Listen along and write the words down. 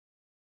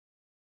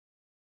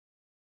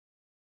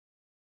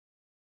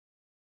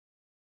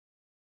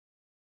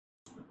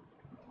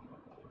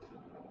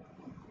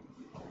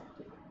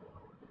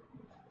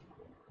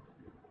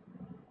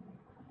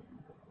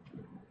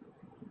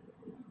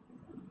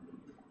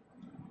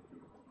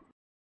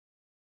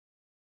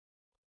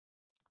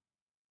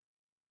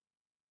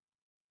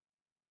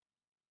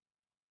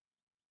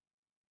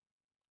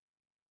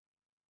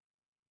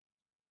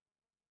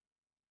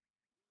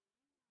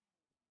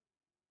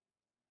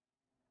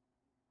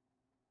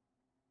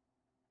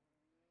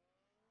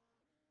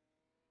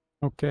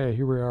Okay,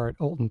 here we are at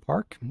Oulton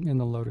Park in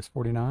the Lotus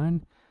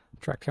 49.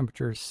 Track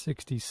temperature is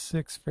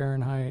 66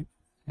 Fahrenheit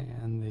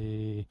and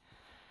the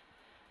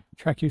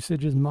track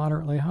usage is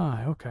moderately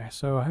high. Okay,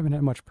 so I haven't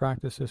had much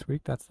practice this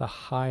week. That's the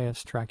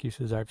highest track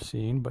usage I've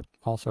seen, but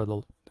also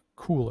the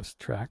coolest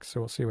track, so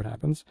we'll see what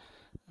happens.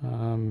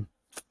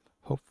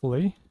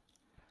 Hopefully,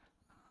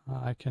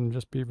 I can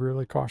just be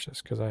really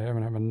cautious because I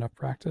haven't had enough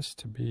practice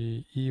to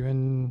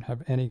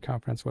have any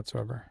confidence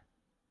whatsoever.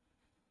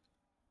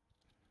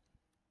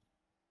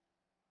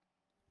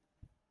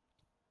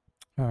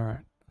 All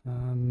right,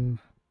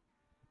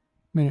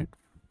 minute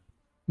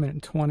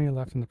and 20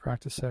 left in the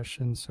practice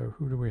session. So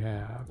who do we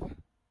have?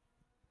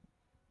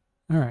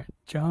 All right,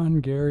 John,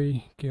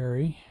 Gary,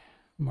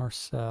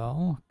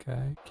 Marcel.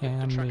 Okay,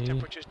 Cam, the track me,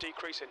 temperature's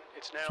decreasing.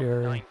 It's now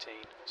Jerry. 19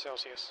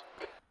 Celsius.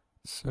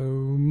 So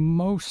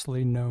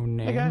mostly no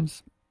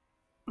names.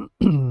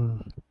 Hey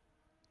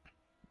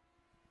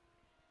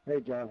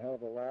John, hell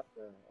of a lap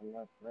there on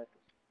last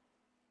practice.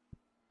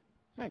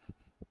 Hey.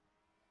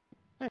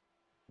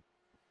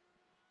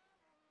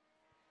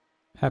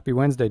 Happy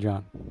Wednesday,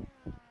 John.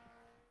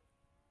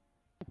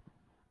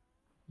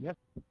 Yep.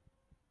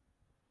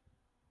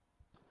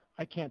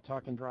 I can't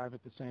talk and drive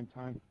at the same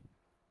time.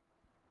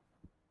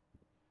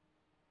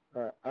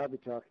 All right, I'll be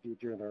talking to you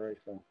during the race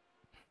then.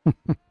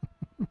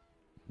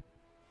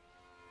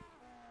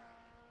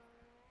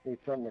 Need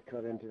something to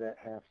cut into that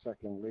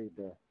half-second lead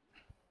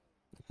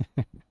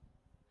there.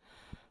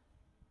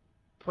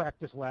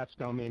 Practice laps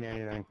don't mean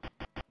anything.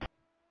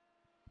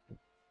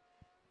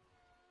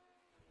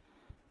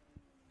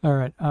 All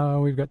right,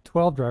 we've got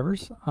 12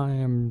 drivers. I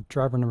am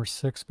driver number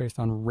 6 based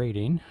on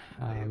rating.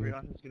 Hey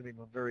everyone, it's going to be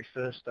my very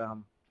first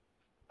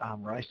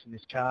race in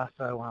this car,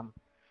 so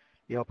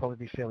yeah, I'll probably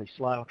be fairly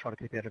slow. I'll try to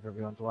keep out of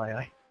everyone's way,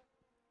 eh?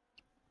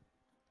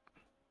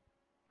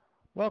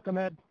 Welcome,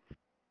 Ed.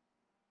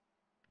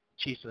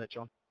 Cheers to that,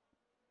 John.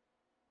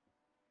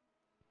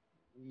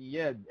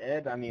 Yeah,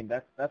 Ed, I mean,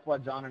 that's why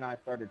John and I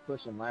started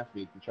pushing last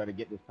week to try to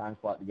get this time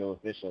slot to go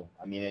official.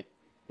 I mean,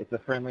 it's a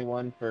friendly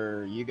one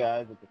for you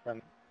guys. It's a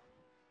friendly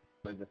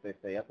one if they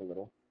stay up a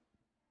little.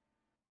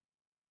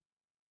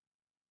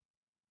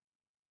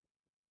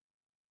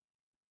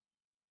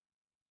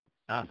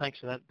 Thanks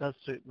for that. It does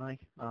suit me.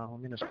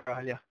 I'm in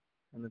Australia,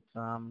 and it's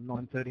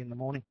 9:30 in the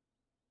morning.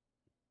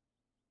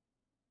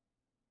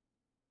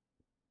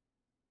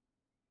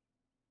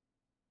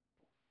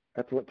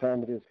 That's what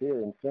time it is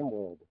here in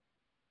SimWorld.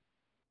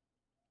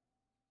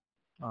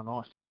 Oh,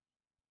 nice.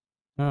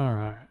 All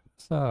right,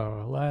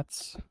 so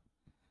let's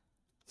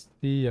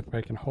see if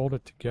I can hold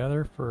it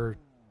together for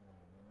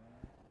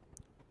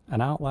an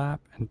outlap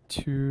and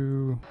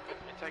 2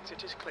 Its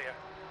exit is clear.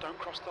 Don't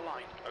cross the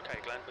line. Okay,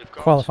 Glenn, we've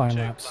got qualifying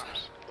 2 laps.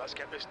 Let's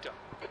get this done.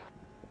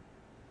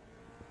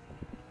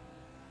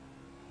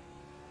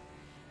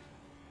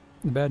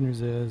 The bad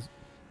news is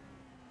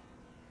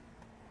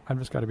I've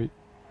just got to be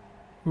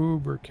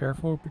uber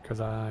careful because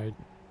I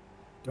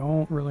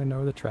don't really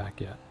know the track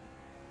yet.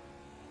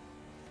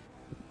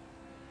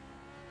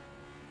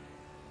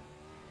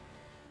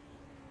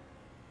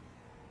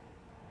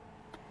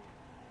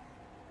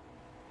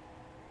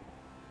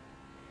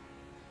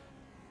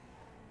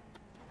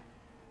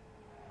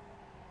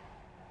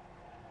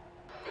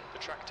 The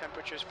track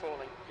temperature's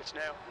falling. It's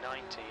now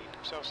 19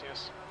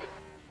 Celsius.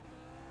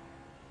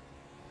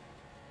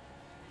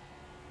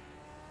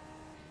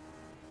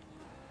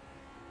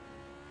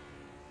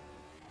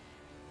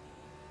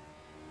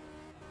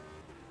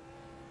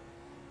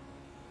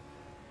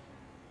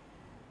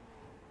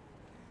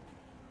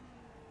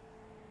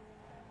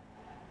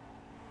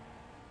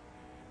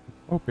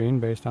 Hoping,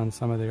 based on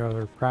some of the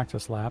other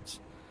practice laps,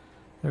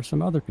 there's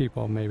some other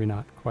people maybe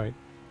not quite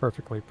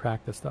perfectly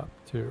practiced up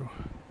too.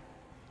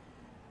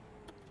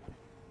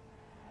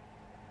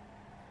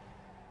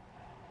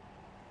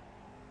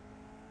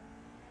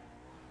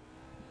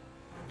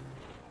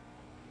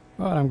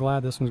 But I'm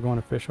glad this one's going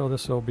official.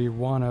 This will be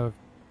one of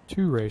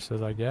 2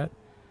 races I get.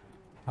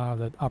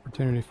 The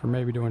opportunity for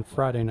maybe doing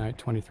Friday night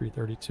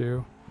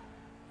 2332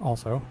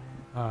 also,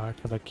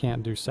 because I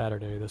can't do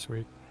Saturday this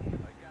week.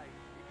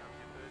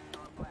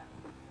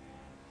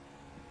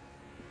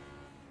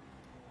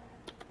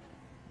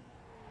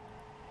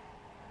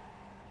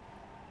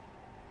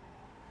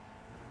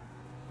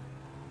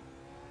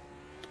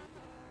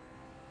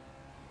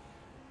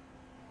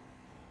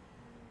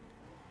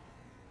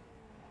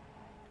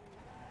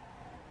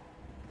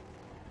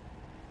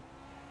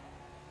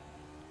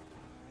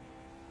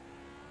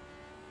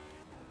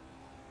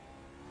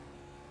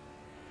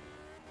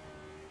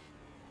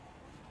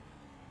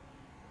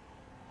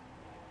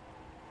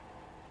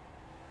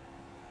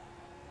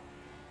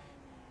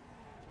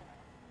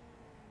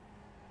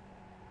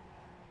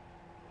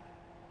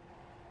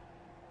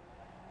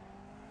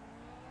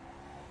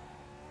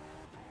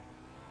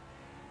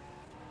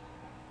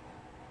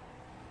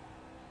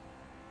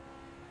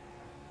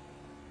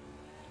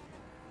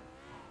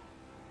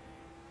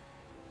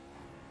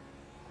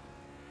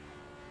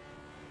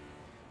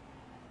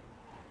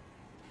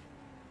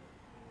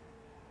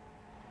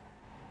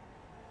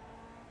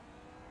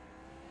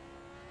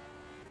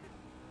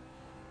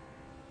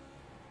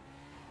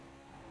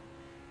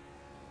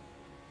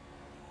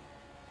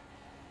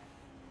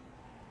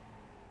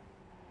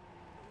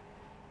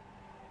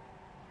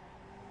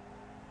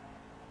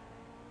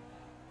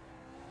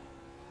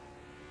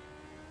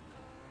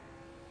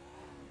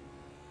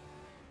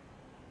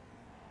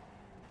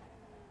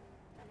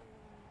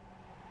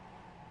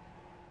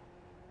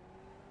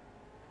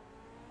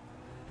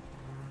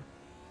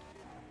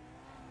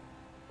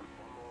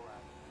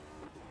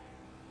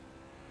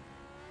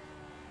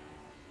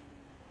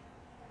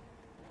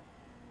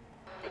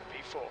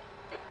 4.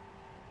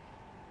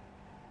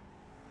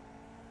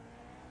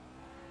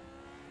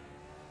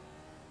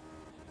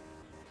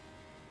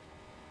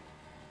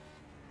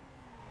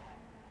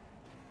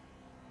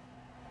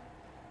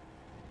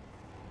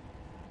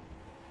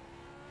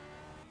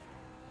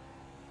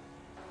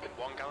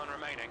 One gallon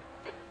remaining.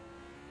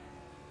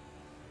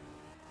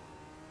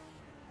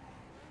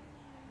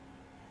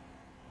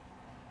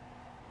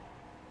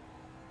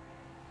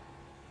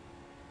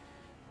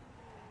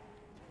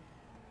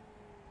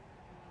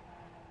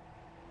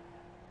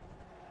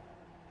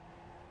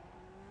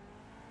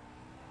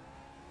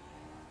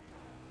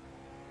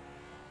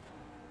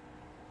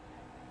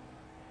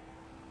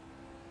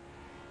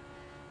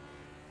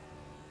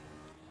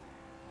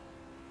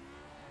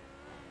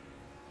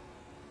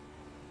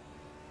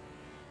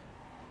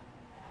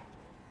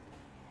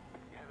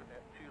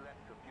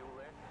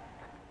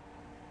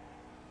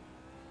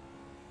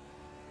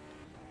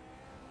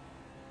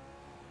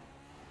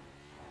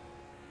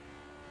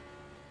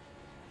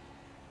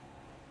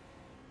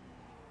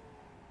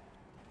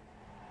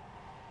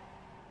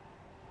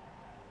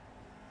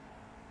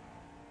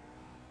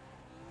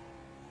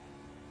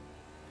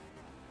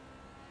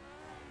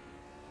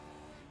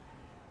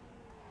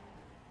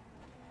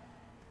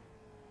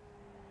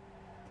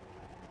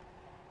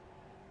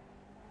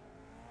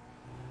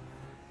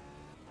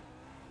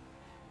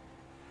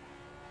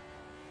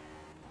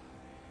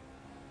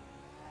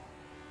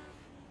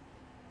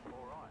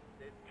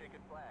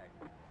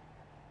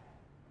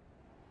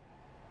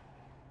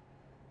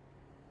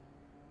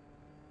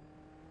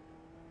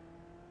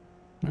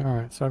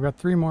 Alright, so I've got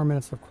 3 more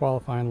minutes of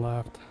qualifying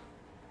left.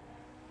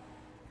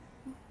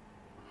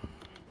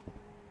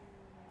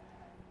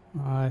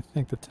 I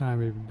think the time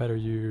would be better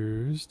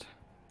used.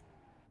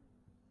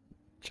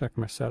 Check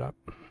my setup.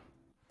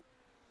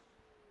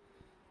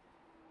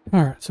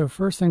 Alright, so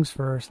first things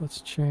first,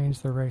 let's change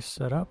the race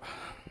setup.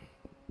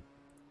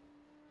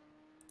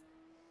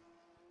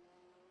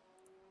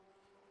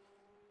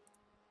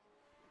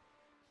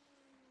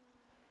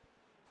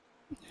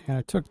 And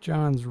I took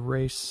John's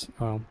race,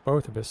 well,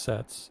 both of his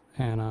sets,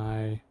 and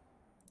I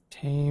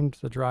tamed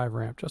the drive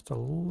ramp just a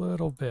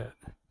little bit.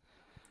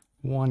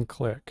 1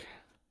 click.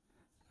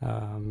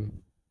 It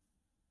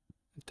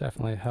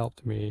definitely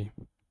helped me.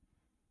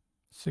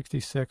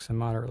 66 and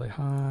moderately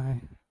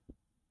high.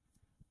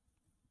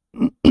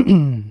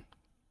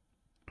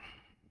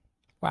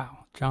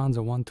 Wow, John's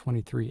a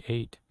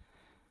 123.8.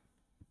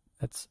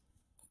 That's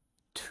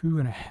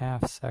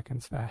 2.5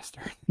 seconds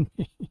faster than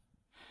me.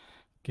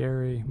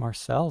 Gary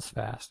Marcel's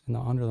fast in the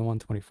under the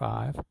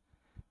 125.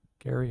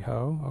 Gary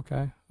Ho,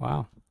 okay,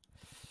 wow.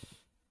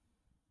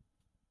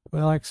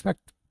 Well, I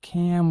expect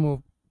Cam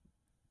will.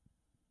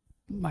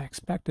 I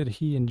expected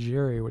he and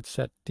Jerry would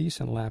set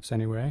decent laps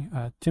anyway.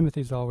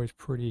 Timothy's always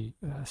pretty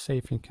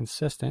safe and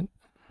consistent.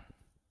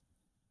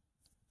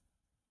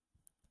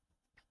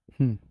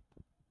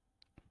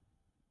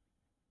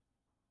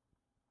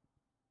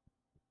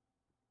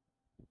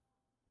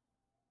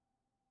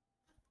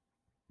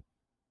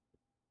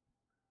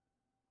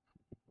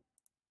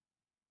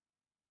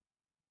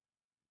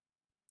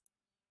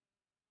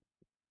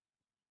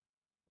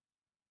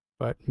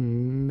 But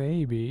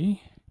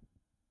maybe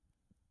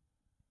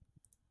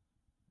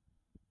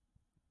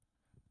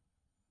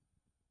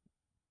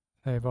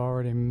they've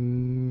already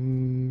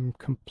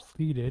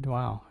completed.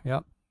 Wow,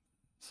 yep.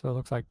 So it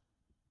looks like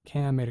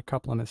Cam made a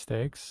couple of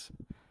mistakes.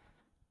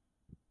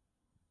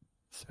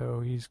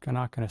 So he's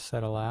not going to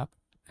set a lap.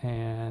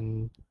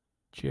 And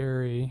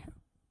Jerry,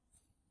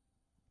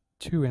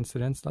 2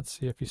 incidents. Let's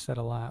see if he set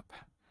a lap.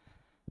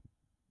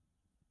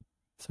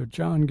 So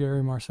John,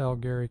 Gary, Marcel,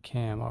 Gary,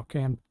 Cam. Oh,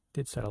 Cam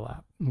did set a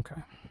lap.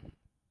 Okay.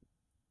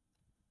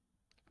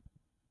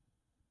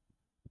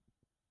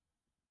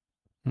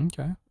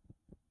 Okay.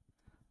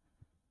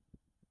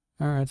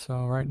 All right,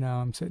 so right now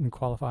I'm sitting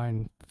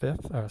qualifying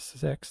 5th or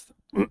 6th.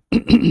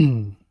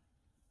 And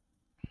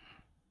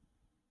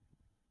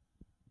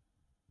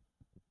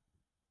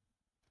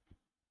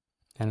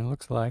it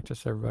looks like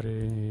just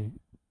everybody,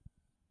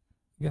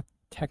 yeah,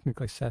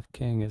 technically Seth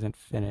King isn't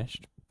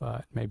finished,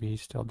 but maybe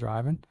he's still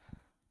driving.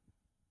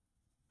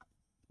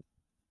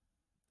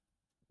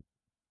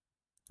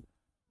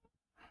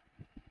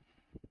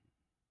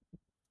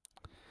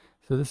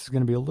 So this is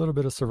going to be a little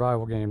bit of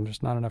survival game.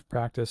 There's not enough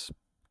practice.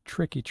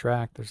 Tricky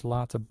track. There's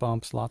lots of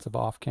bumps, lots of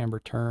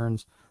off-camber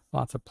turns,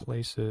 lots of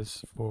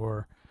places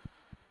for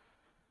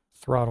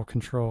throttle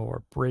control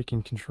or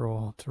braking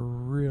control to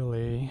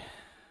really.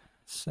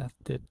 Seth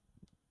did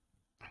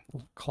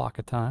clock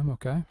a time,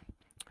 okay.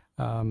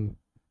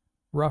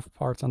 Rough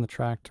parts on the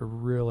track to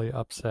really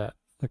upset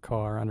the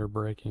car under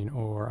braking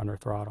or under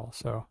throttle.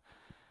 So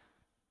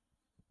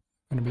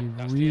going to be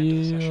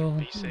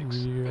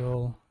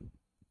real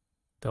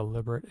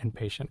deliberate and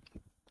patient.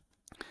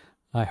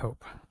 I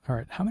hope. All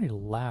right, how many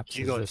laps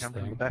You is guys this come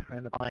from the thing?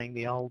 background of playing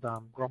the old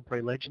Grand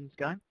Prix Legends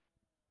game?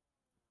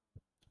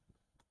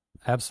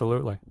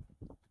 Absolutely.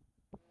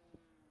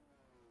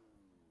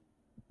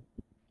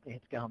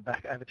 It's going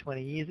back over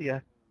 20 years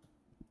ago.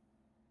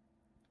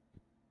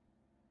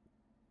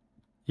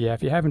 Yeah,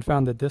 if you haven't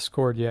found the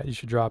Discord yet, you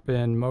should drop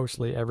in.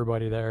 Mostly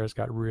everybody there has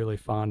got really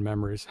fond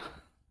memories.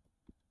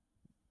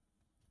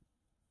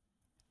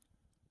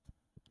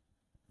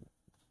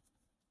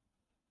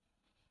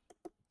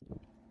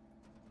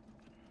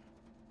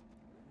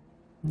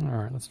 All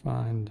right, let's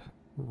find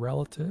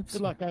relatives.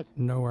 Good luck, guys.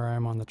 Know where I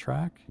am on the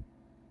track.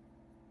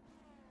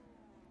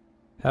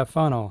 Have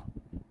fun, all.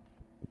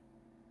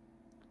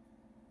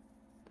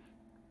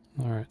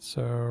 All right,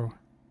 so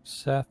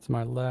Seth to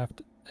my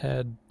left,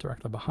 Ed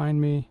directly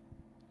behind me,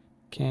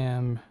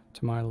 Cam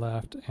to my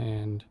left,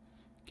 and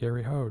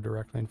Gary Ho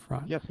directly in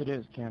front. Yes, it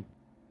is, Cam.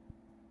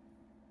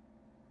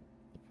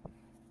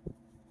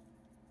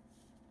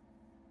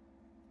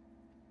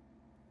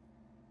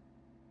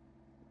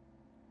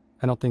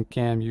 I don't think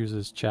Cam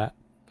uses chat,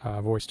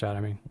 voice chat,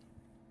 I mean.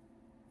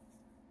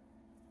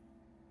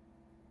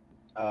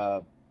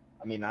 I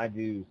mean, I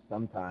do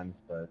sometimes,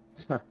 but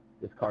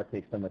this car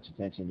takes so much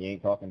attention. You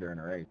ain't talking during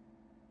a race.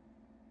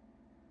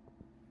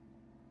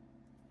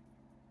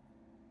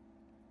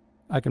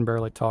 I can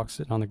barely talk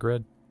sitting on the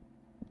grid.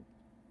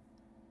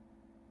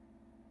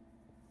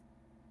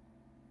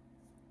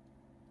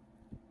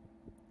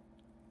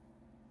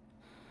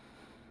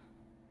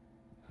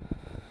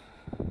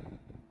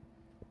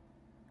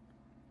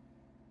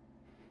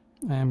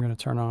 I am going to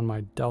turn on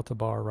my delta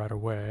bar right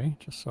away,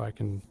 just so I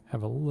can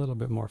have a little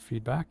bit more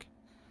feedback.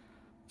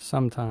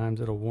 Sometimes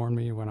it'll warn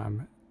me when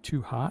I'm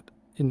too hot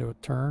into a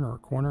turn or a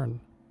corner and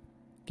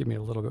give me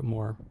a little bit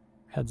more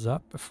heads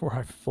up before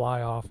I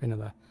fly off into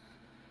the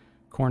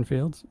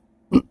cornfields.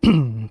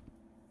 P6,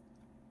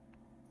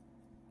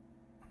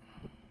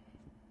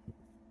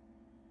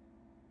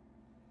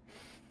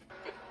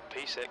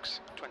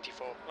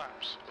 24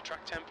 laps. The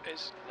track temp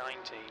is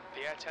 19.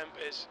 The air temp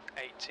is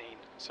 18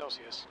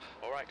 Celsius.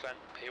 All right, Glenn,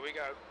 here we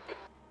go.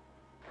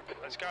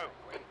 Let's go.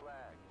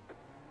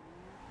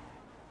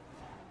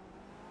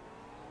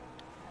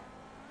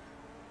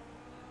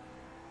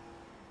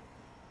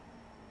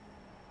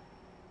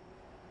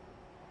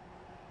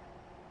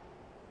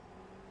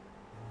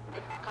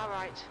 Car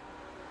right.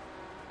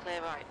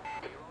 Clear right.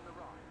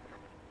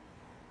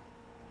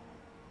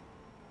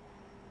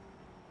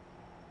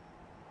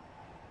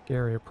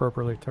 Gary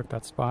appropriately took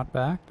that spot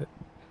back that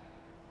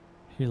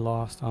he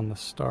lost on the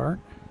start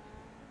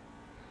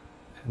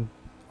and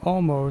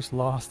almost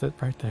lost it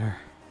right there.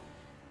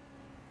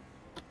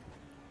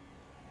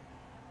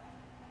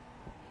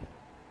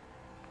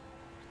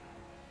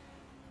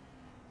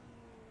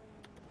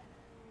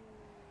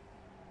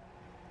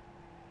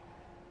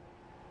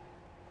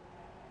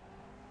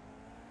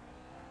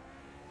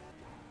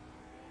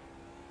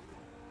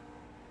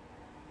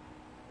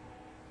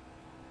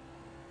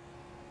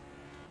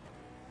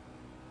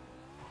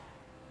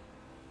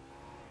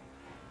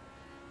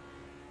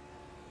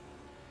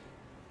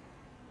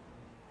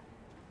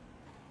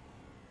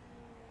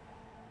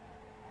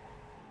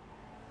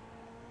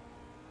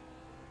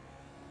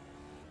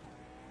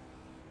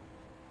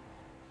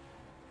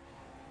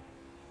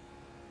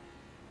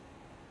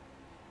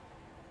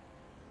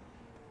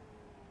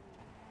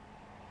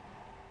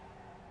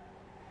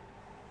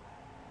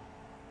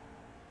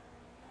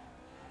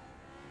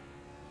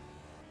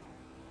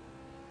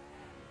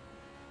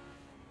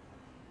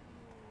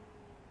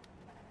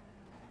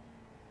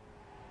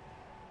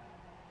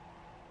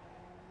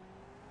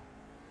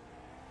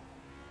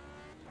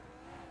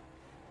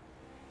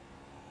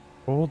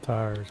 Cold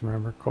tires,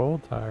 remember,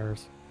 cold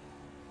tires.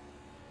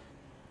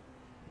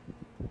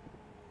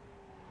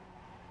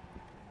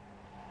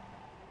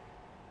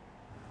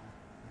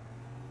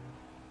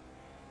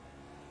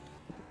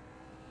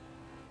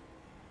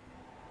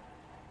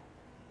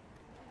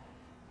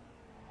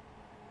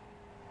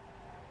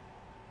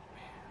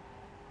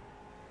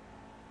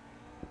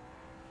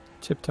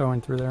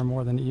 Tiptoeing through there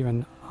more than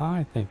even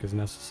I think is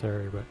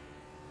necessary, but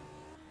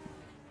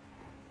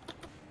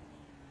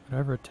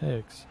whatever it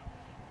takes.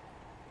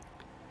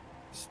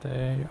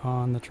 Stay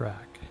on the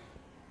track.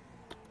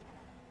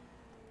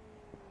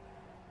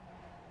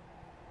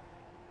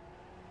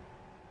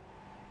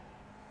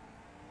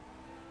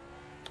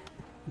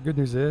 The good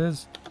news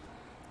is,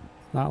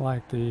 it's not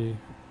like the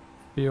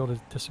field is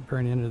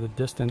disappearing into the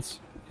distance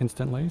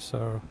instantly,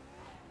 so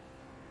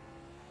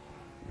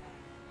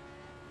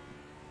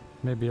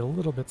maybe a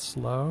little bit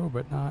slow,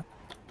 but not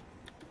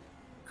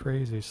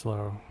crazy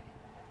slow.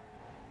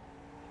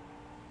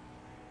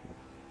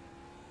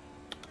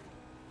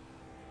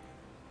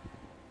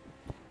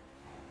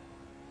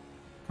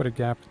 Put a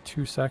gap of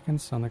 2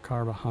 seconds on the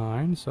car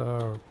behind,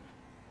 so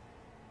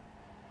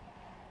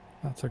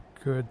that's a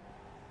good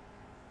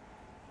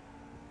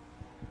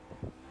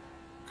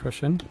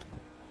cushion.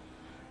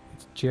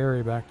 It's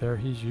Jerry back there.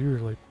 He's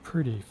usually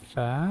pretty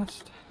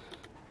fast,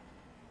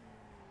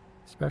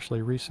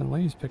 especially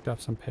recently. He's picked up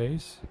some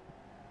pace.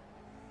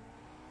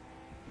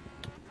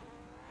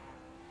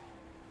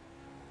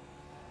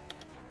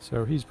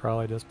 So he's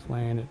probably just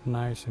playing it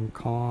nice and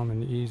calm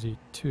and easy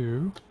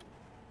too.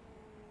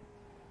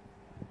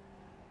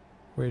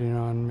 Waiting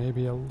on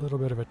maybe a little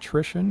bit of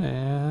attrition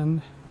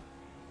and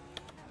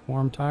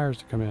warm tires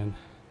to come in.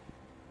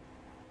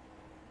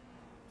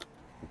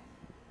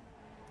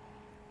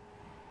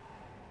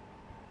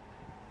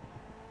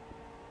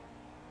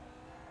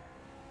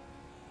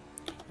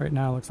 Right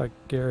now it looks like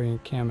Gary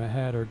and Cam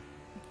ahead are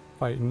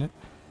fighting it.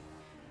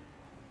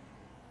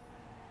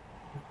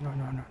 No,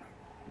 no, no,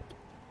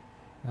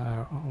 no.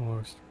 I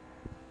almost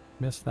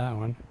missed that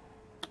one.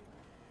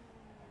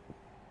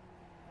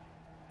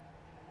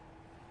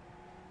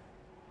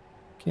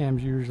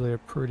 Cam's usually a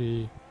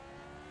pretty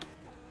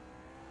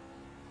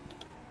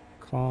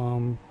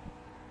calm,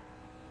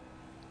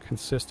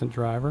 consistent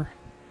driver.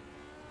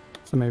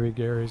 So maybe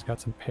Gary's got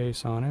some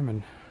pace on him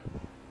and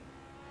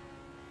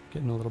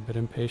getting a little bit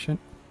impatient.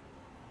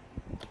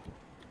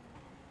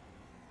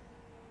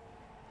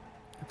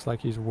 Looks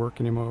like he's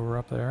working him over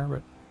up there,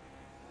 but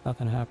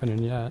nothing happening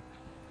yet.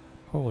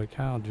 Holy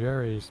cow,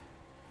 Jerry's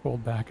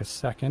pulled back a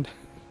second.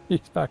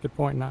 He's back at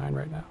 0.9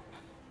 right now.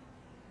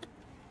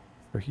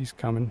 So he's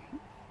coming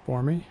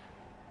for me.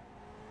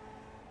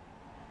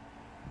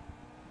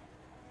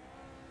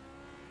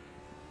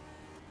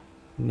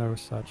 No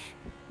such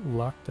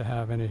luck to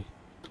have a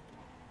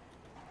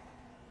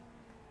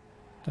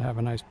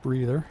nice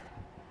breather.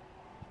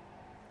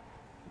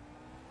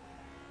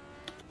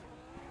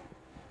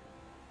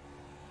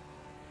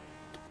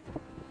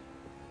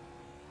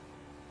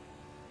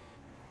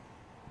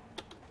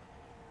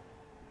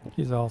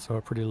 He's also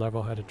a pretty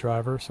level-headed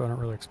driver, so I don't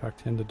really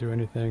expect him to do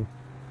anything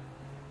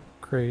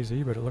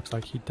crazy, but it looks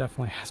like he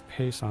definitely has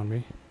pace on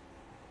me.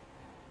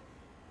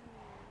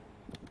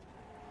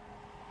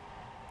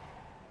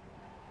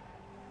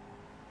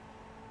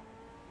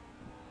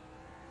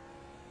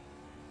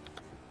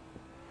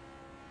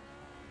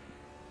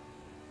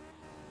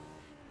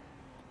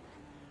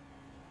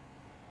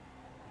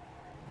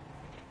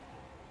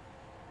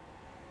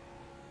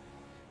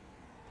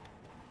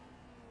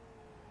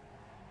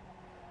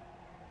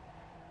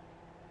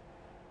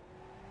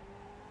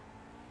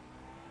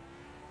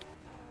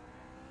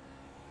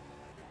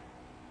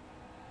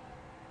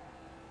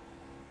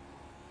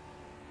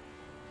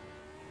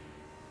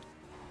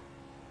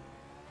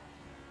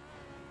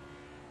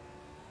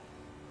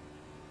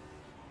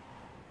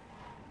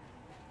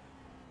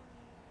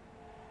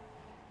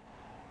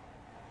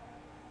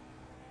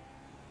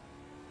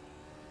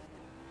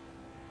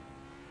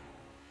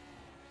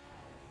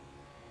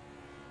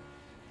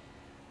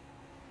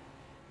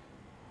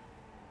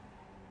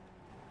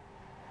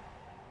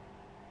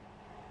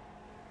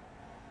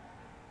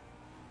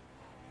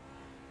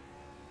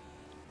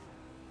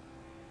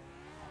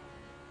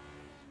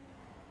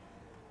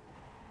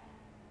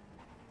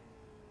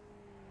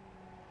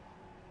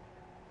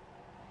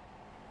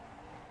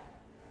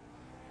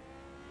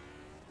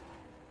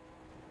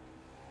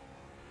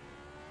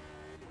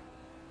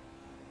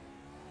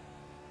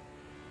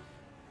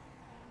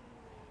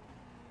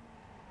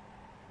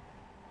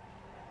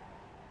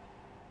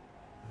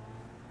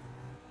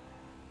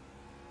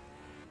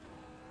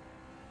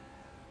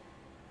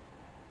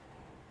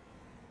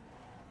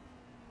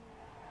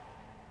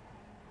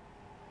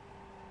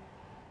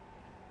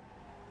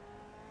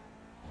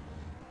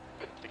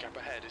 The gap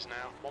ahead is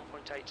now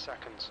 1.8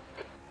 seconds.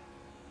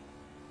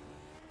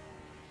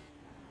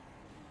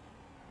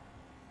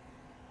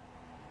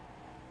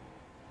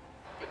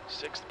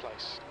 Sixth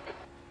place.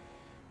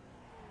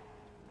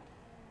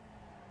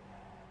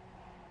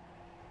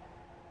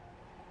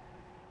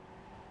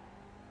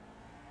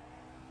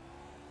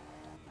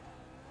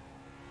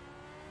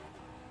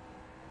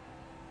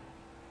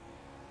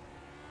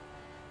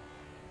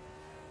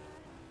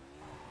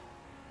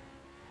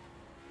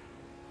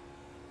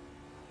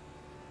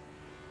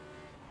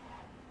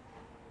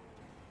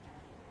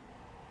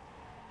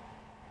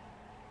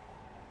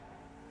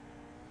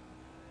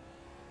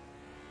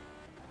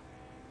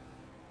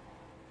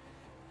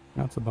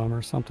 That's a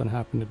bummer. Something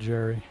happened to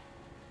Jerry.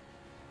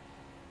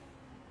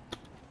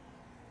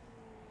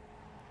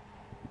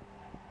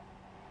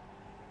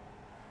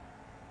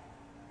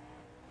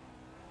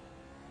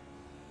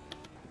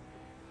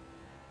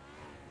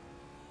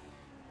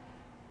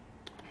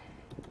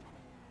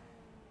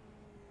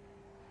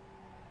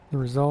 The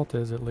result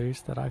is, at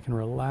least, that I can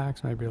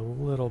relax maybe a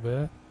little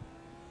bit.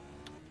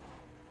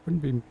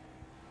 Wouldn't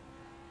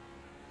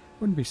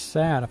be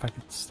sad if I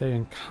could stay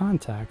in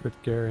contact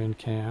with Gary and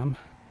Cam.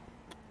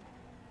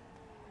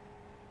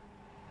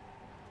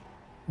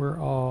 We're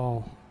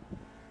all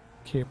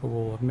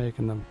capable of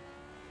making the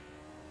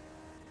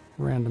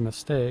random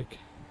mistake.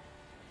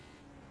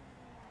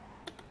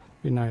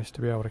 Be nice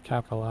to be able to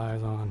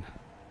capitalize on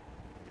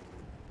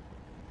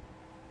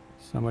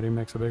somebody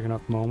makes a big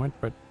enough moment,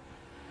 but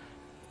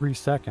 3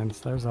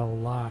 seconds, there's a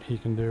lot he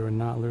can do and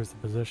not lose the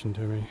position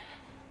to me.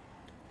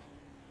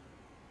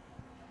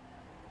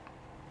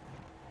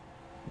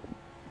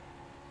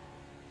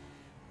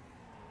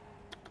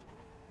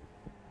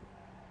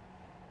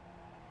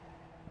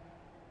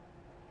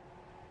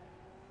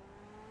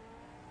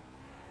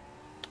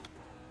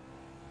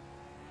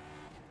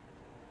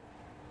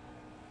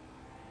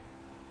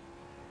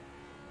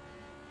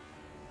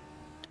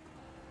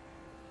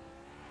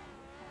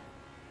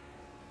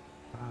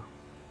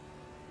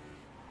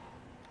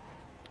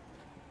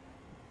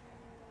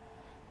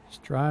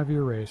 Just drive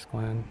your race,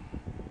 Glenn.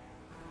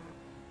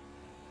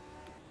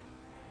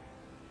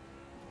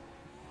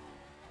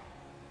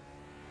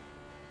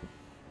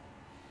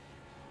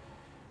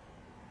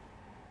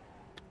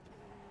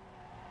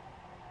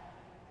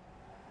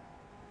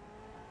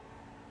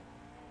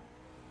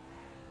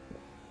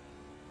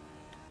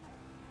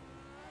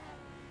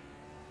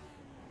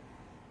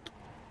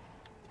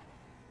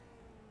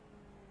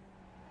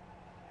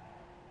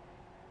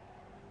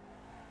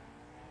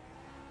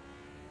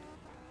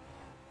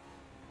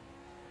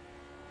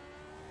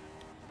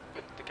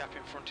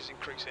 gap in front is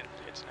increasing.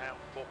 It's now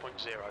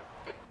 4.0.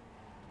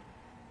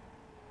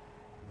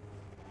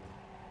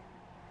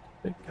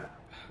 Big gap.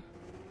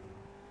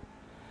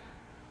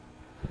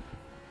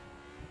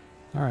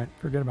 Alright,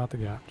 forget about the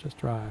gap. Just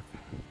drive.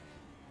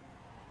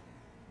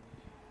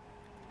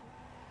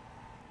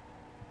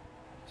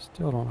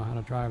 Still don't know how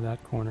to drive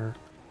that corner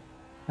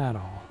at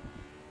all.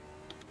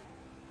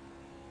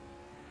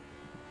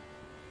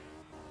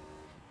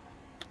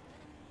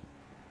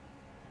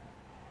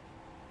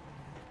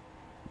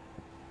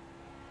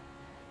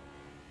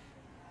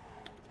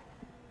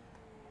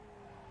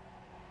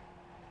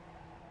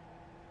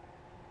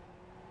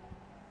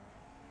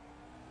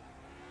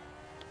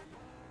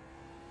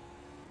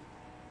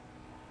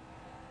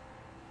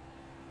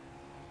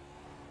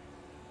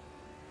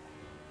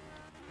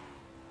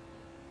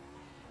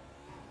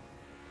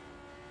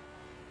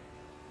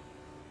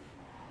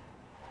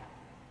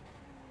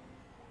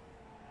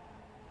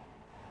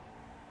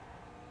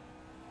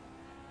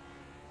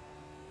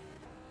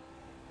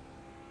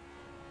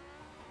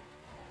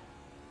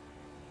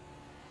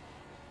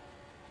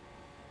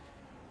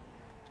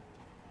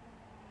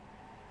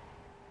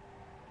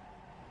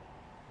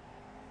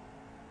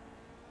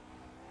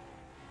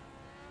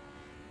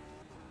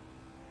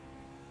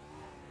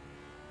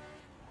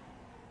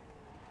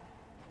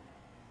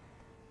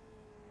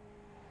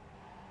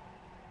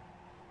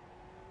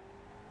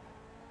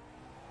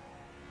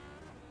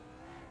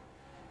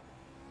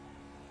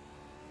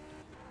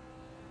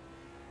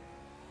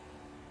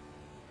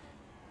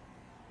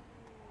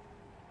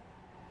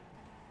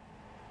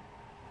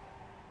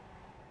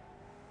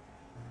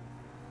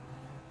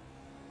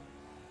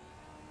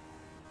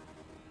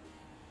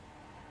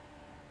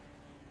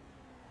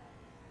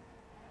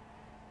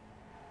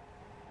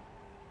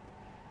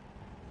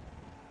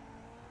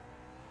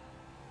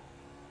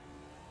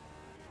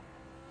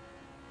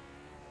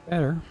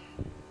 Better.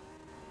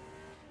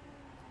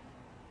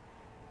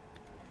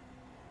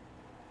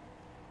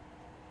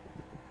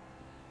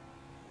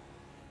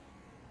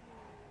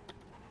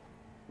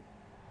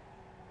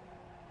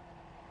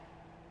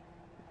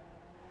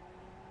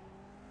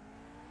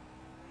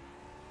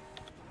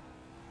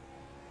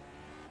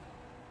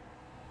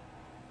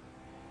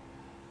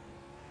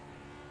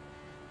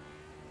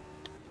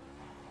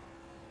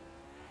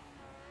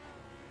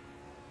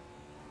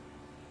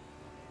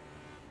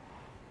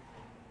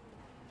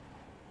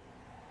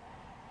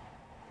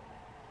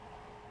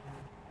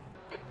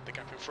 The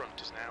gap in front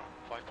is now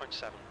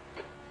 5.7.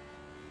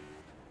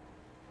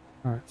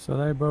 Alright, so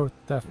they both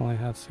definitely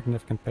have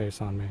significant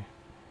pace on me.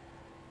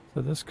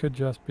 So this could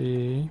just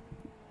be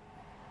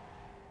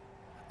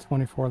a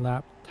 24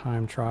 lap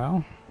time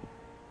trial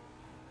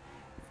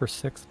for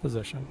 6th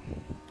position.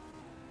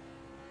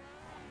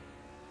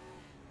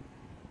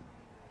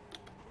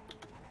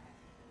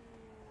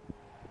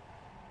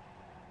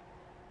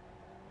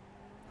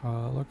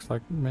 Looks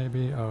like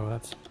maybe, oh,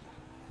 that's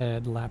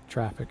head lap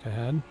traffic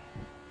ahead.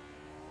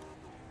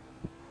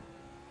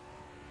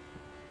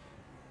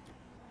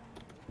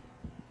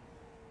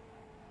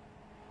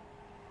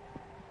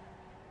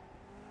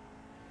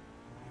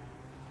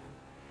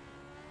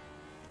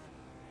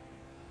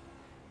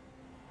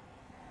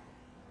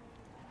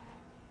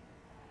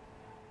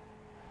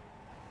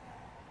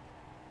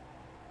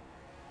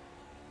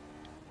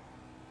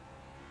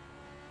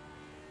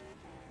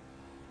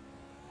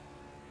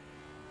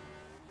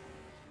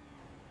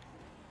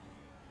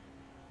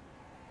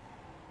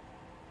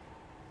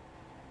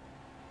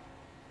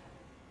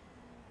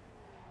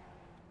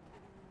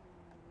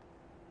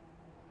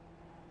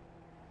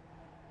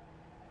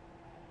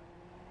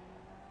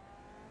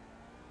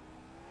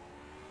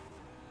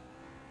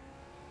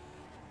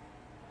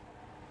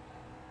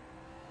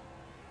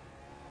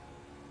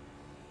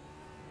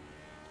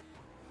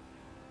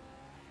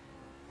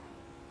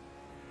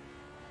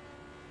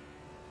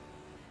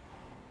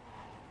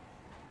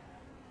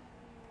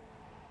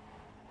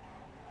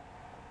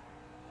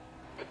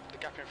 The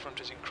gap in front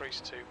has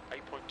increased to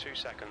 8.2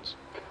 seconds.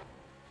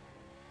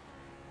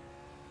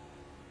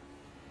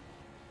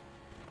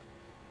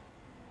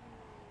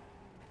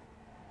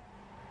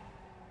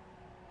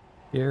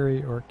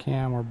 Gary or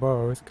Cam or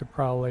both could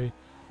probably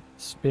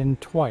spin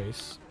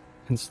twice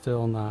and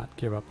still not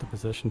give up the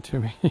position to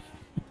me.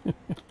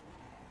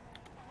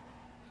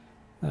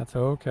 That's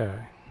okay.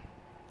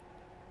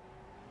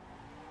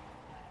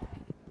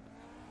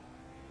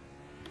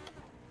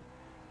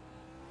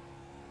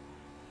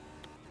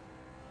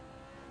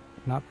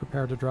 Not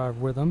prepared to drive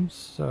with them,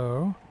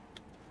 so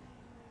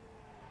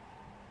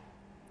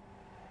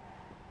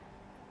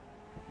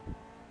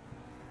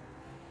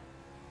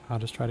I'll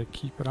just try to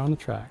keep it on the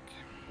track.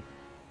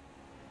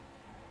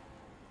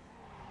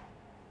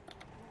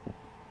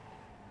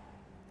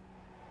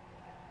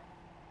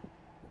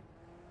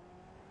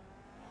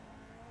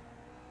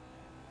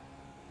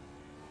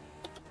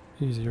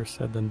 Easier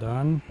said than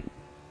done.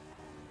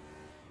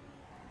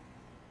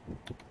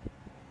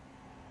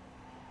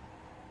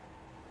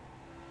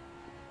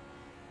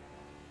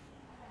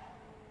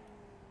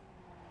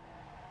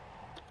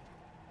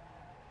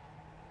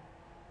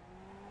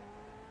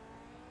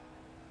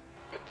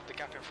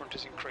 gap in front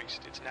has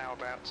increased. It's now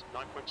about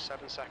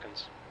 9.7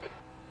 seconds.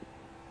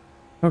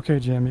 Okay,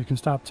 Jim, you can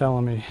stop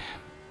telling me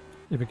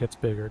if it gets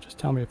bigger. Just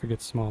tell me if it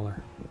gets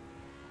smaller.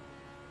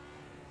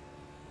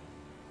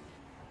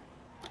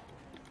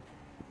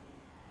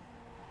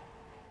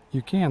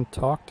 You can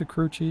talk to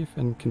crew chief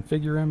and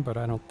configure him, but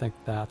I don't think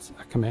that's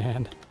a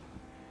command.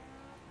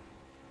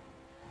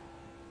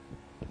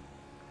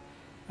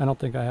 I don't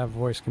think I have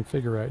voice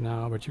configure right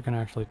now, but you can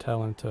actually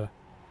tell him to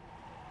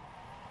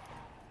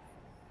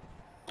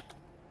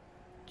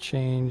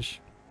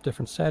change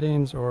different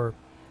settings or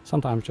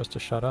sometimes just to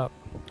shut up.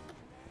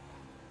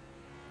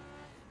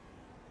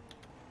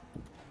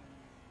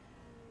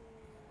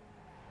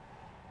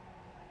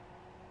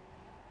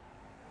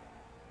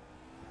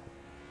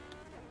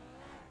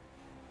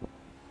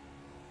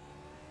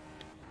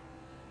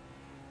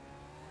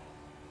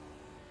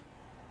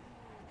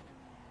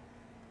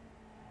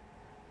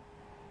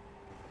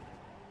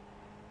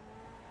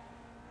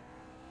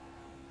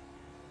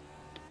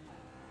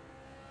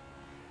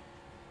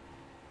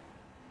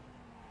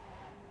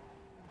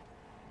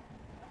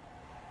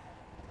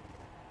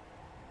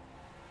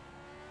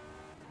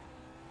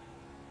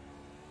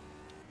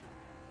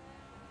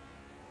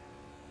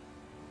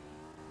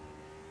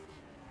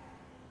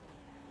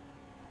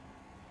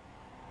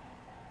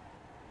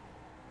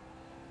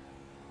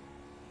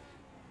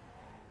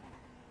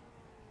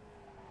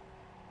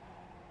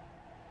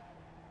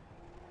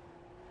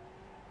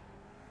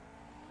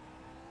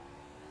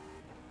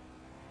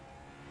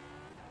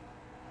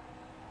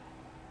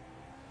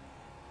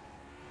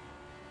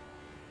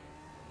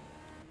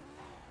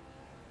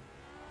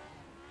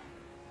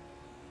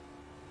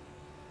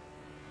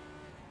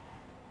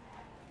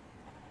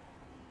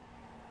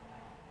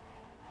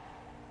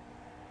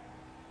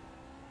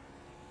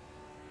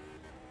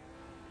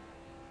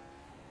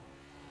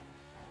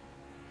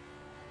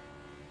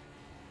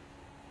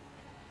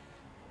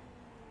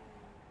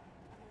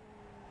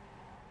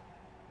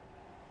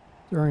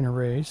 During a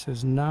race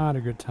is not a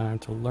good time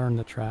to learn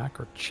the track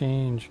or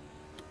change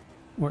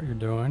what you're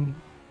doing.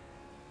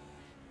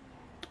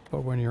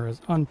 But when you're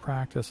as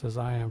unpracticed as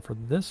I am for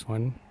this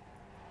one,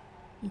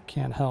 you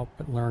can't help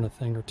but learn a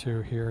thing or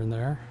two here and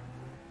there.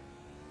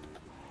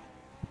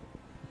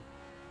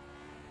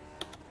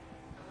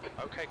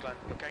 Okay, Glenn,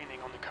 we're gaining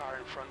on the car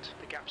in front.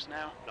 The gap's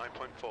now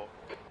 9.4.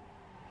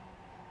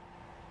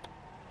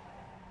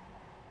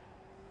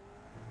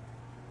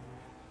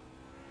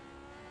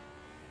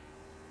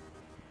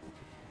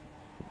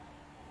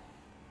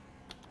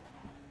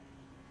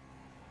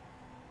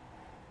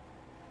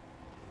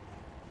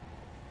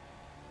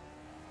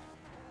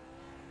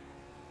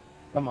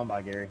 Come on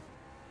by, Gary.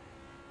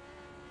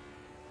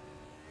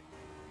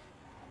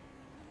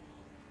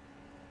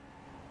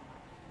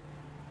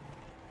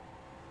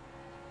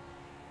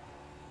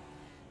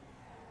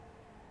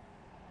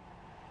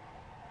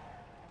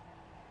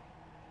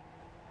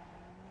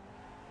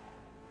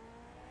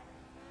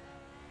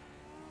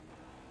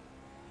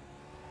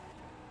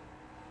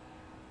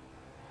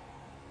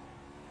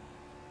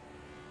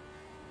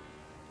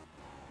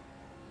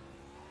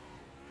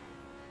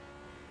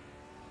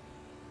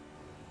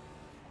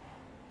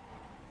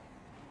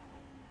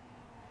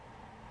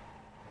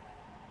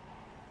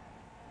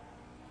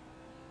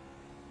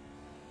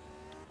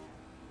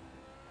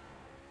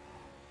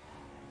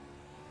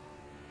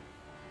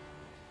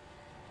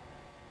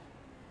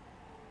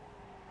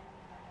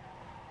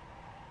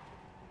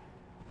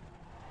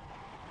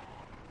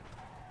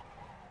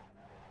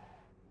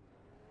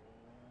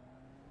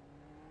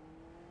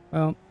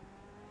 Well,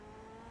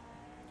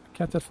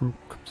 kept it from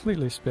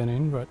completely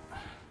spinning, but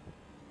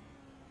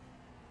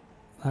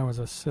that was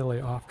a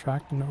silly off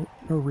track. No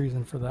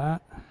reason for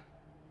that.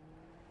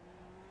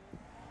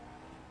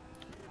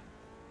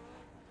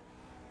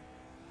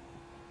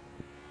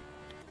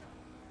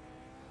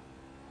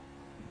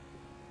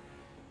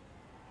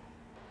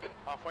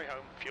 Halfway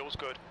home, fuel's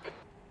good.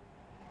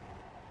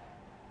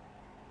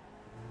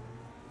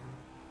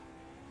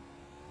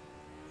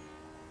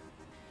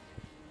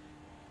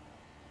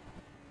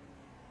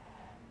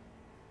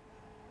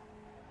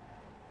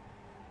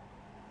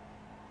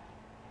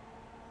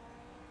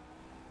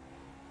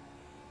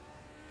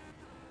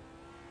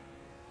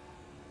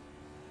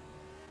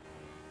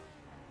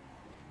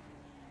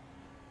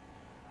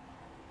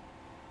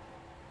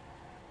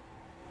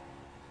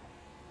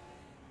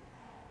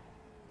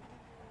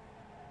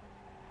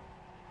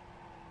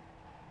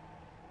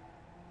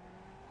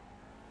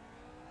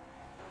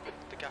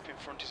 The gap in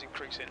front is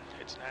increasing.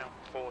 It's now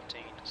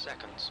 14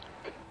 seconds.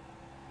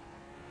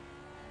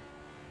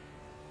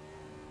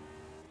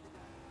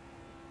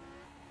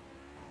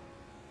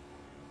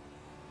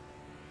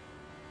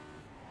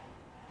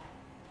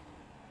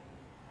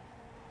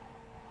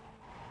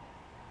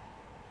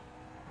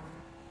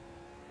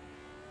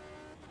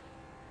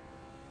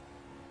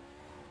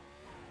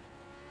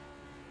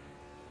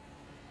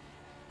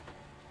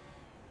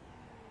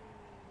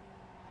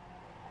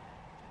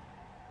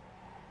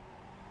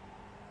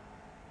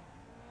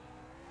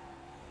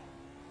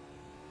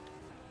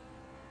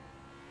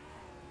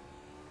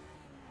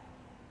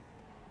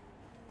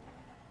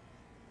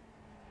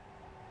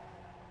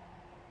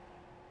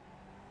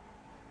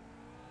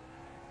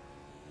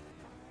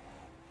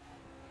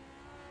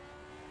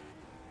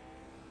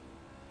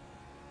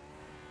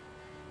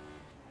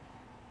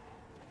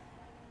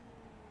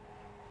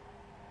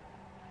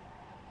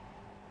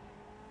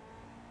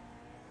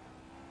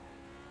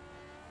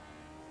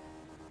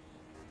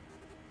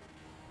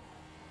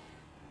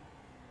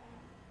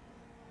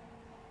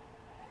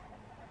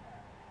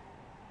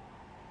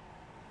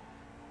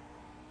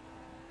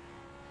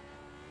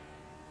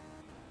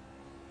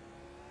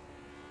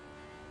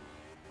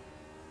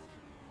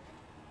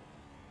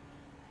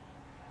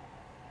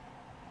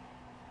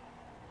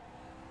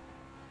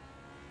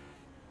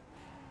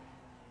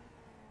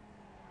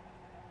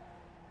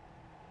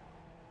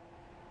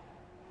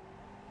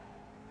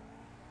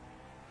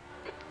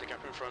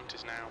 in front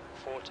is now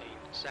 14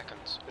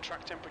 seconds. The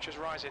track temperature's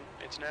rising.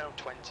 It's now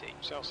 20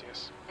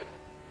 Celsius.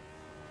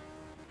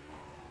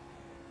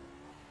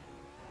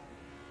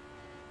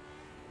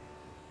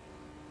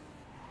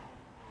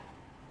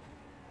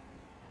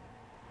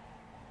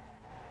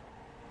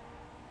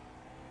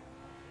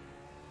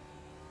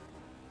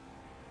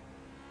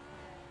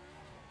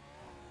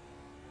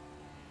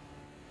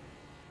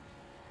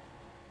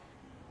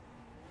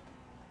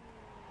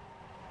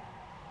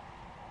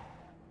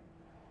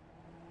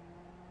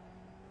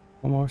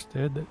 Almost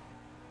did.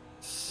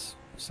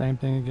 Same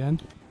thing again.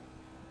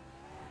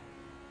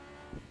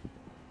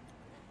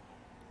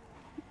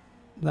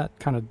 That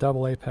kind of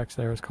double apex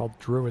there is called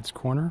Druid's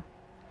Corner.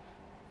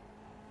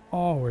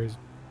 Always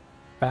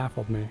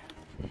baffled me.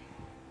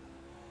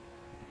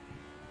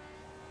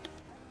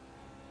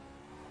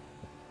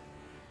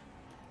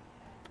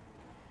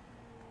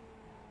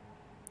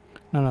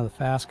 None of the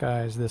fast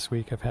guys this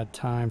week have had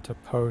time to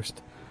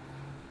post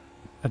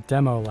a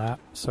demo lap,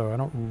 so I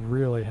don't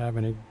really have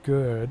any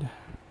good.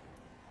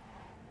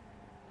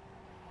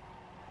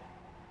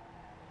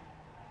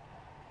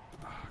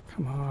 Oh,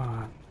 come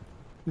on.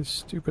 These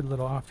stupid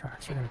little off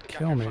tracks are going to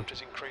kill me.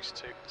 Has increased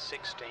to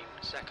 16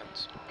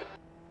 seconds.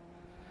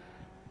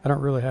 I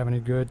don't really have any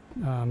good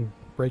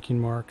braking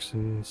marks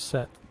and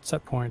set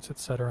points,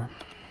 etc.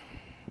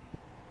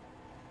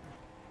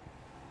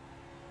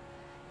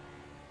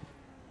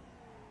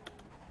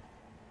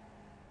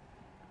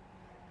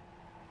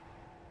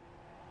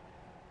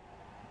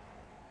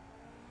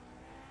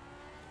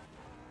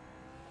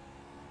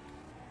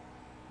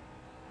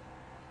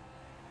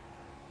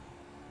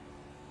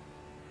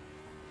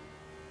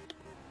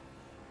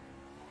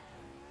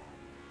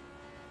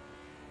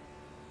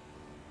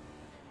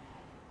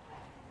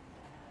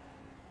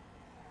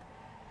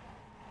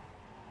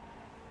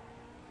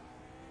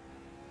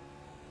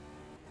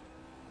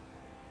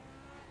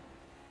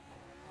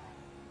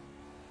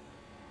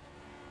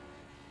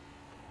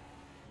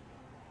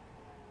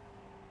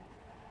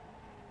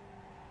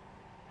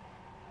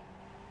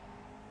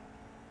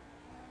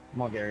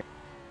 Come on, Gary.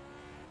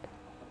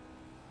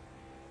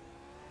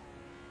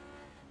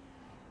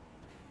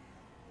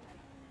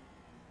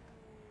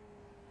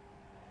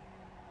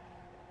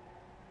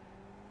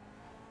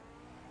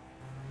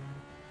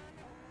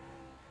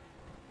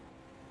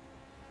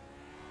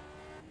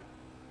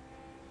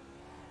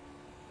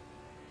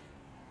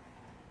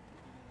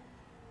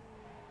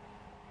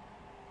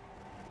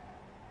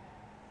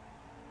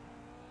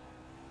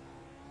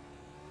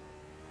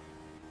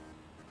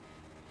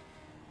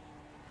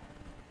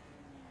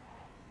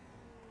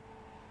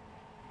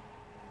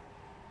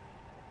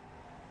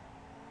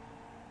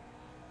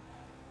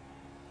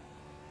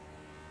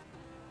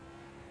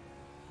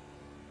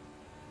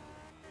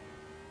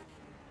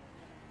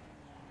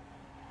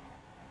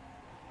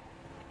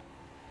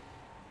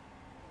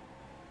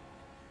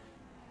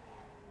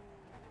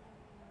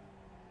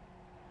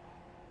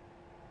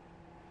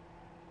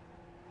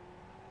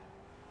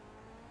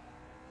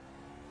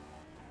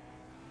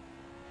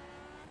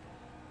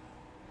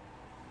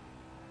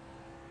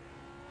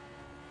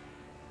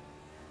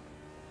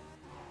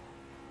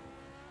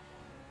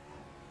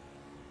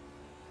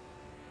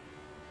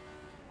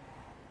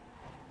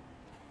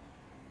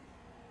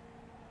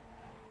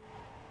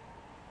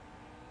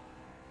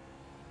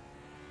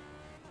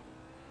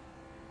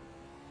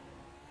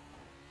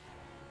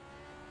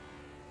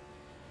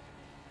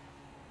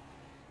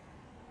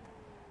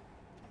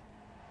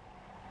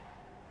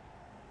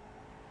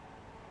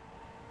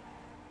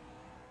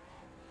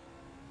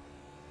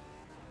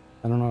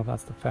 I don't know if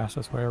that's the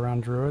fastest way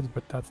around Druids,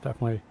 but that's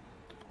definitely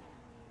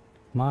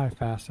my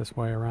fastest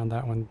way around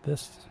that one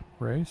this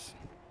race.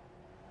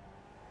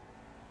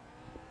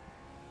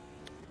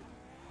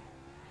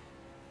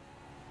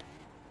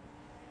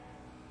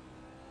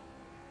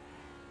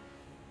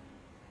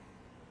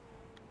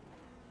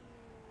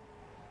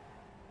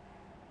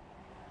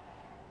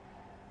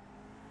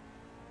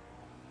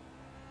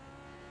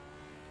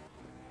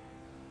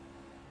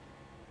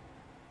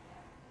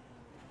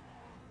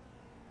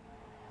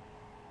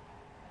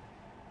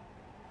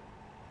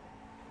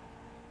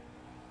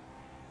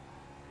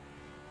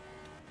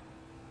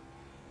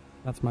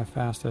 That's my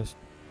fastest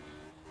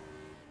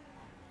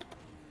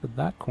for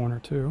that corner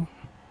too.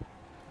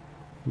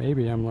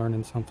 Maybe I'm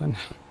learning something.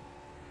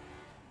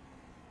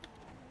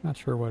 Not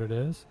sure what it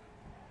is.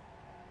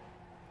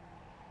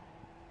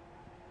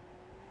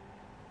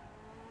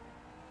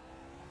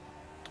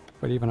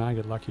 But even I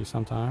get lucky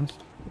sometimes.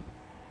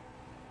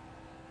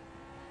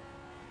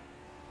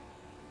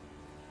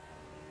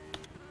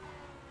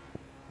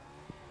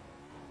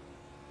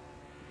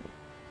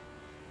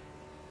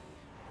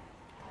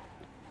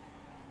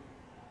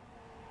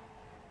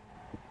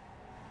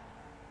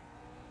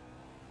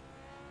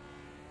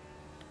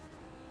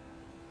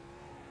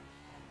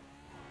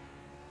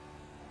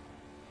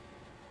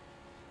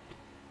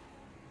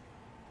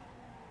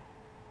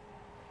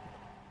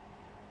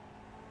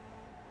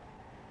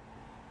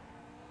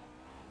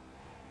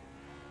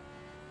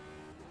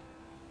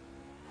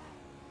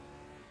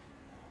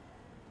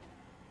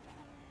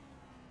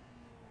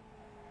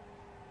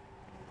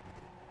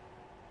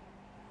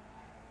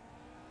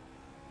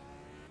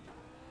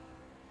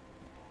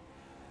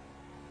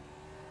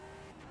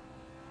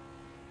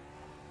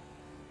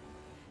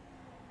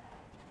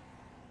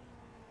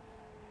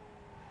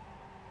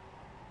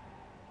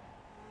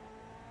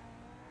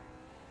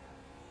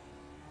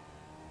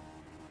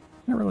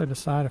 Can't really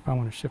decide if I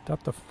want to shift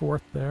up to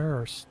fourth there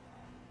or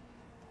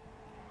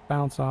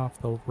bounce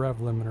off the rev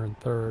limiter in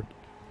third.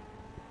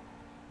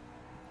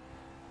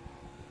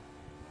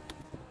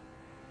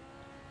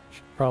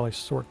 Should probably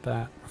sort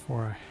that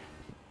before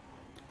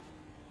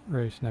I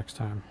race next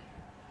time.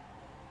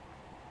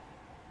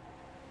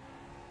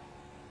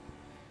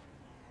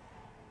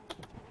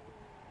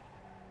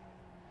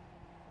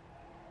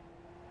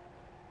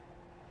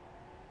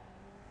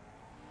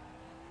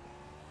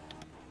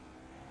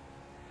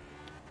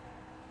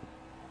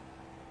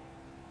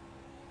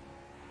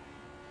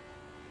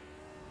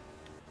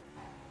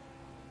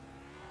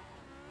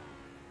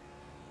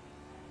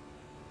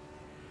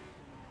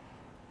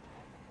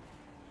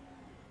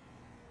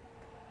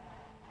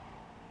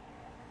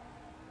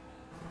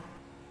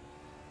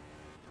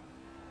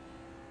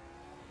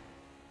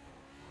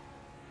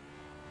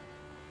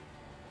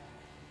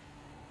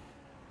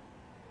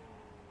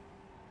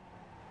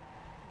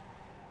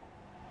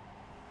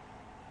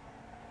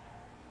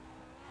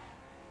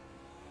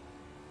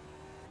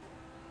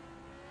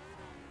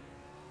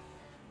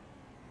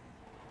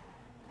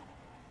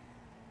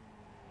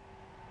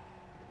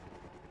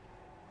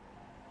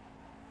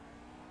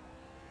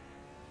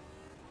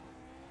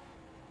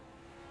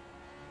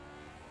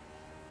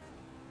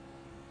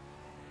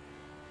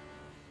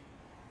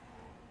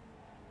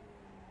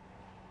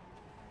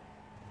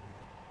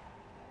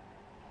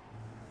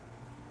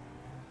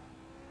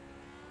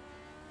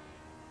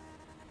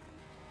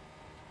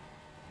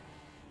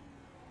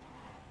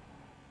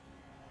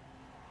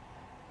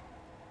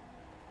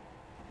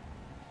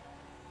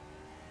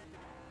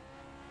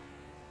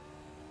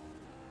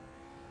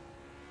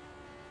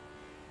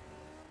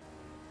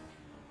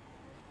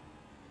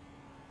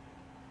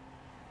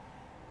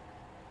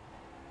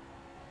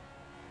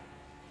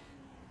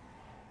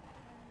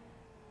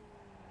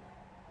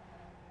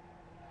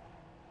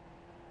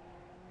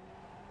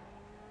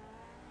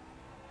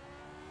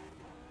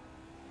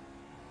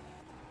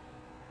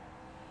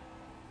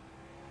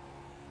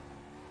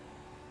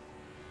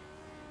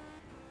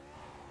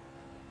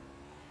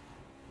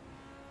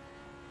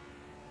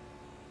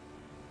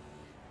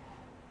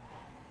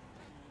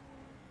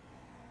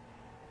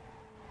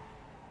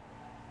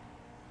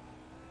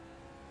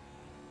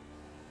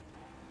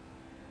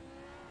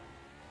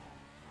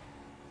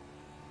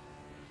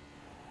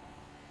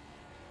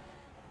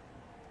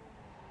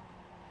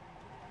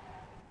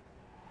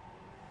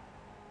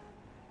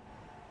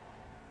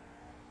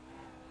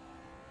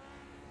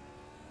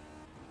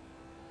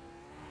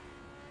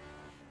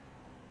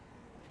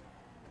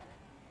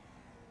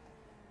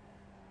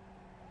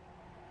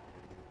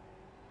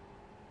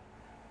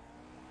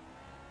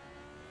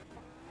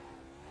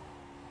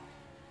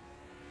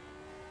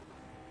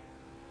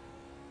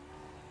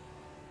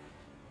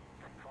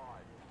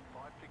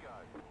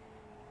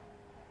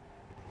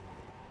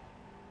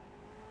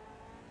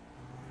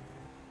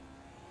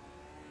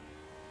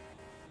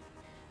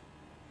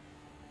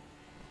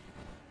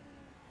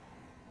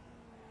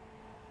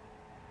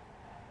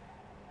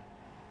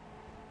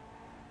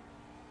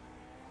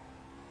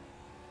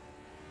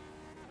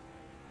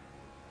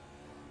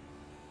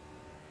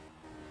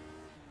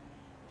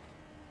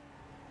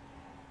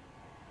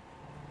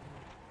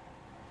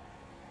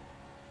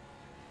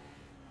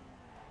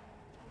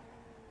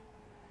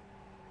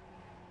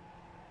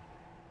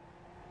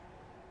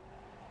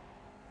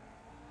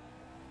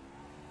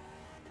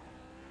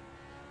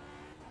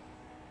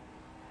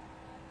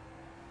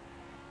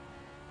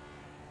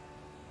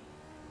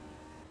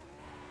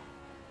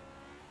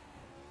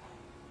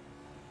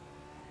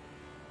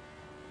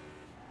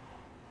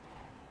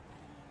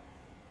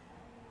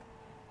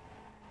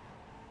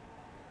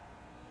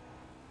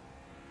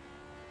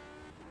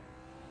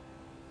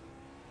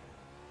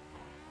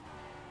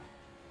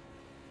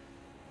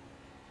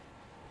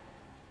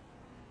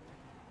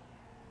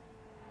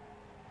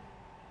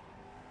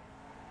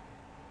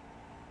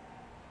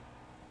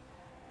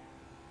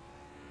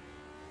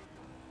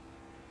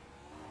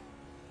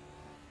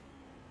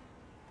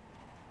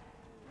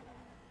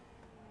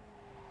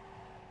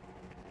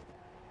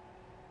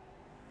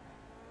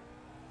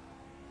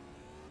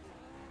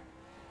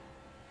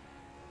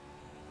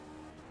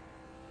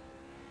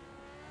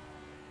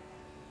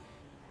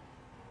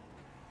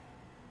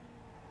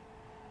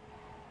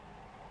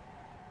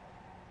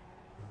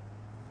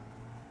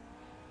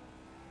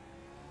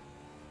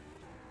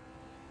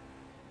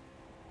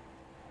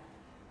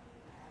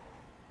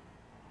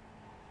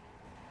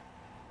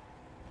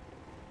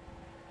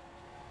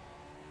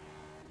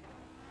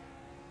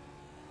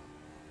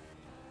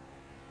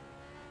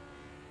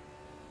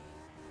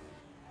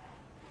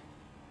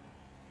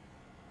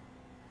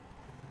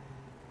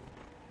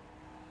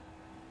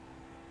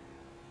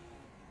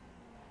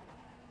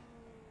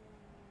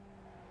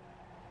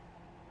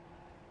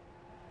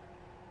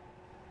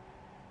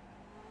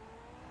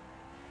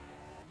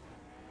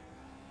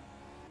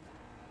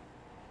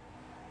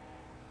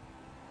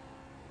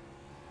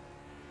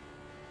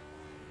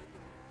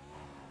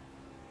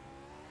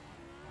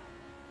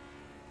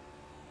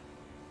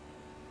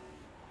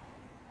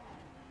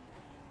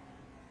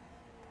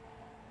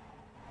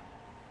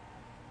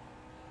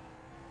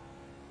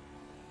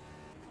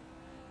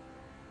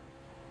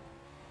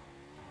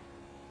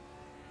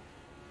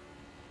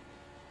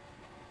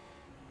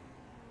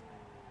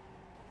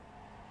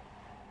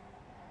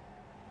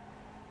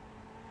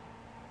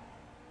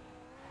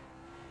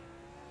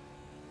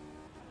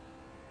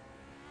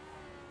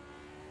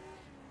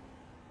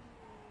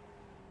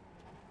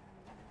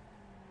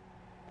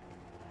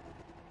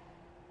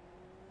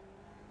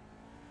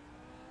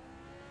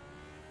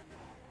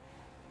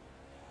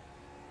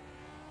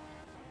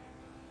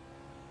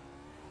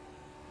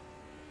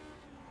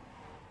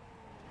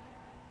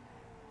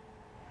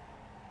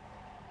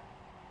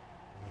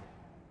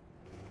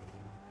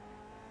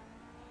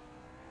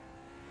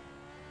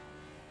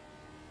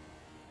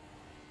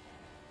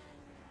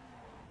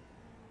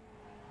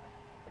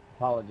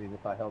 Apologies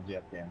if I held you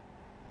up, Dan.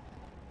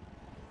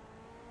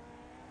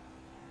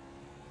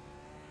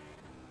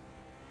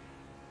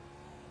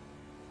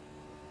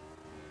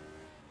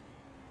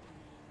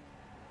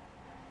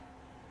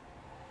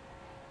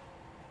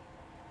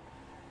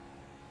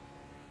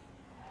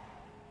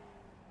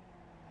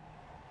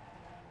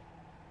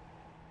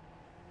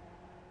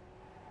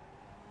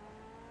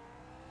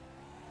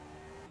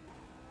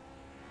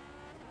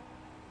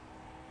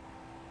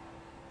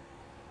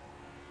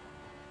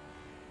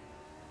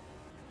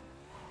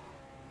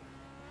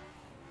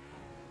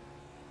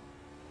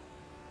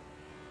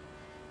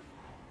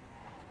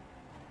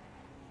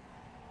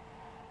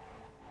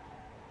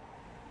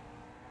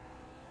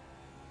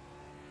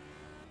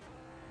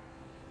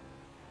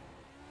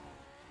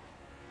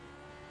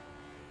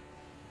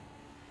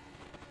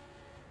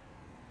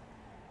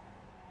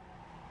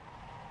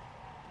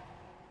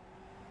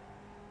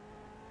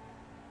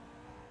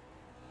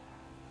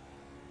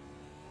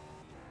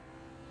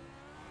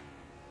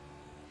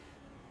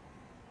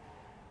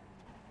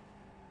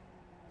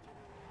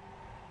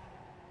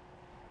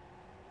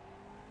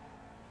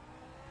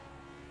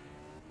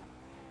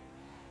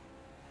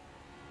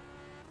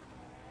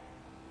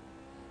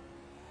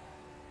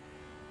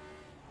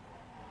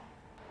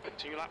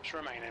 Two laps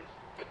remaining.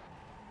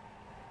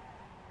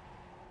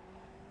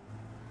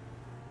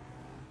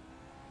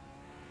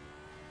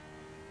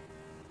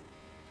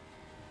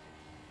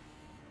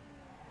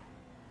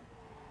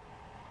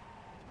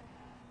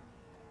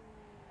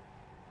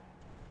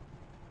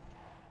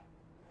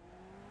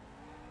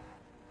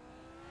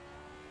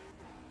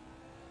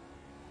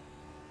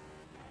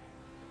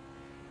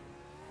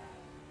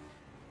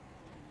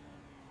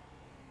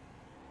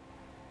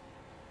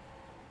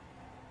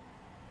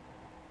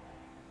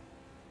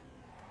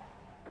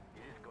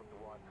 You just got the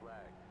white flag.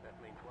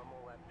 That means one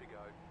more lap to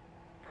go.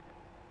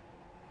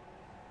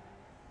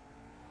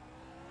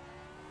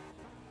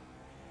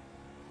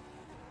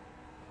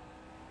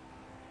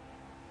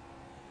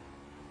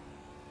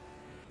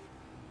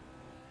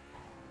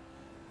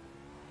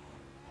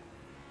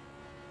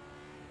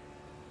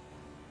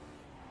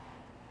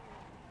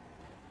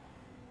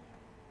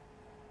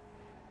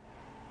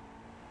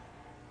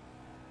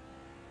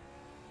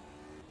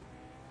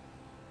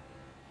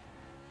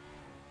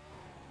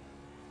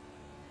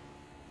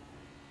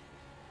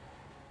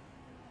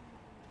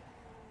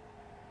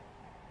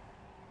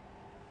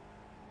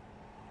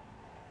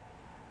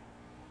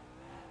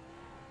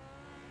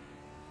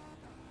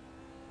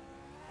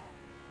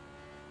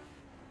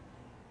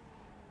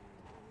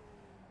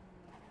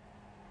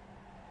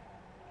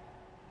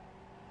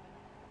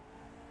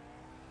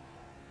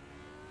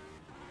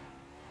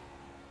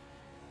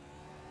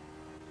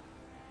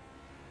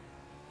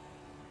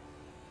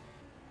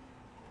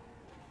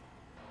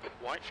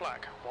 White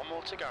flag, one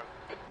more to go.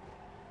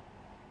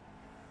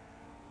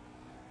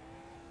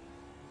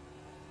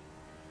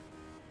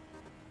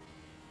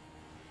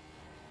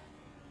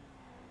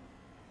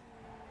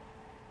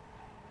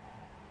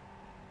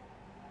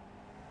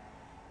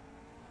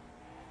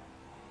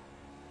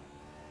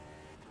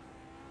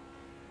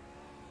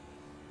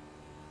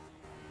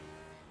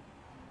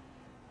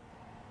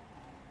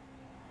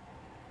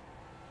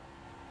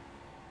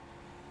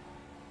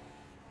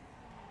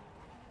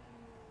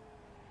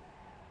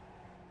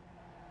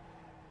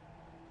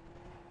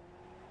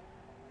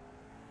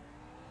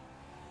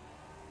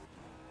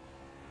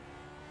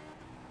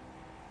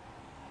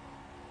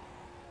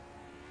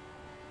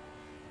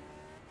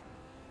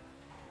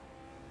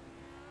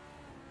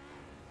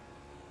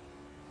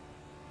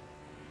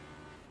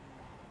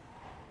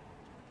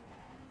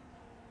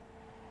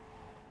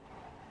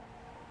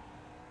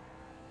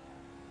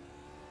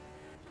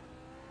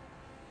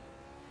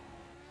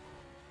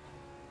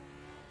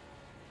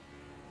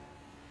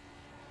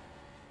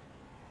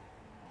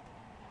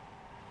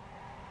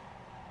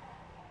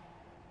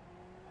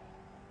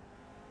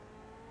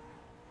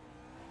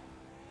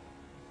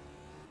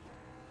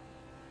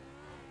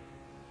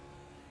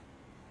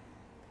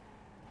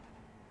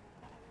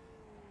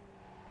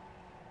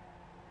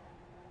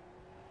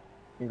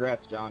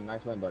 Congrats, John.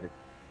 Nice win, buddy.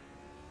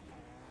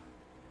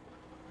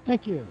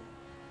 Thank you.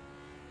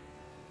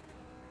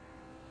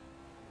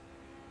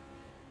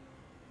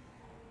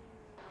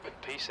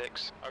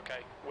 P6, okay,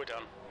 we're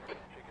done.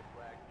 Checkered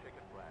flag,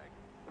 checkered flag.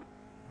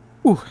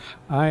 Whew,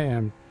 I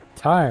am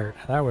tired.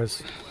 That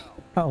was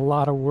a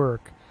lot of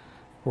work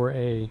for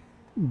a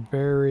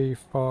very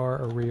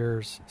far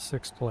arrears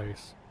 6th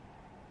place.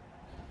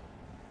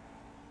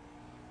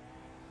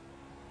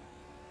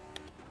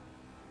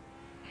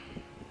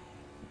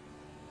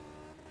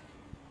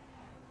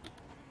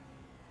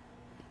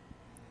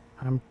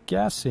 I'm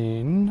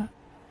guessing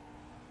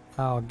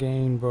I'll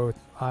gain both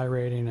I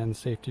rating and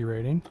safety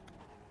rating.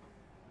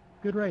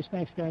 Good race.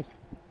 Thanks, guys.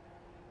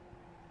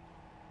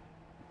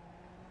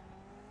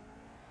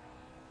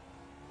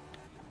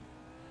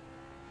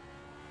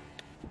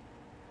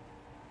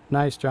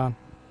 Nice, John.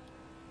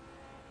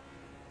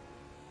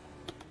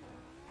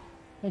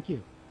 Thank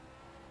you.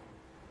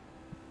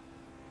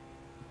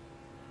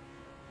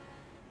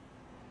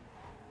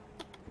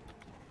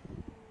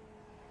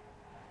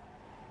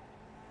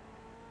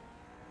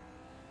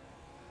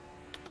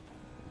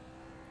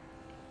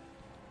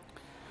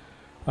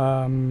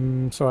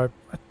 So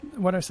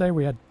what I say,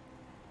 we had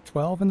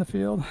 12 in the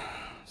field.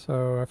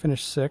 So I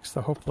finished 6th,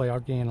 so hopefully I'll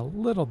gain a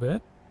little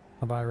bit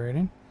of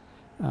iRating.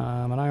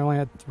 And I only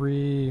had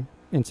 3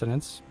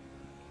 incidents,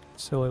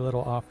 silly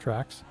little off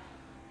tracks.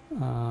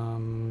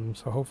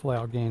 So hopefully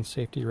I'll gain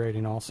safety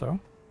rating also.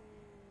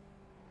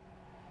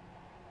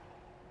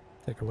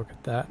 Take a look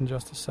at that in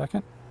just a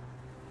second.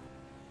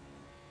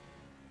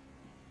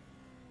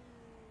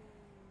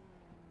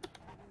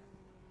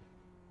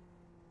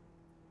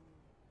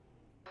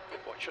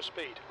 Watch your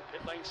speed.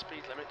 Pit lane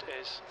speed limit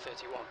is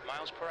 31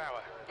 miles per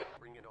hour.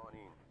 Bring it on in.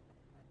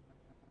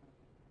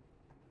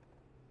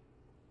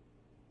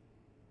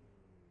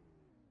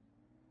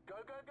 Go,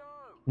 go, go!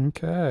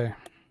 Okay.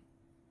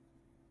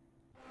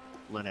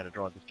 Learn how to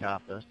drive this car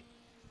first.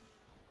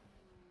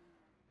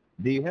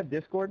 Do you have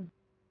Discord?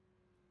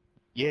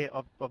 Yeah,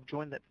 I've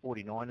joined that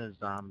 49ers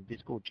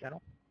Discord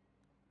channel.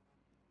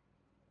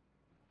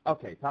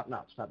 Okay, top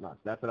notch, top notch.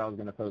 That's what I was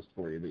going to post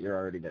for you, but you're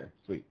already there.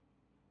 Sweet.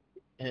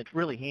 And it's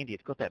really handy.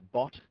 It's got that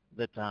bot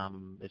that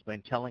has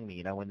been telling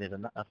me, when there's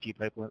a few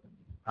people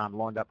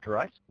lined up to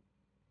race.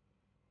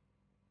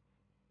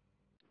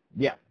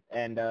 Yeah,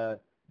 and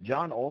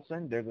John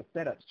Oulton, there's a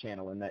setups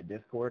channel in that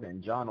Discord,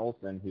 and John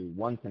Oulton, who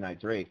won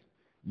tonight's race,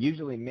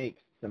 usually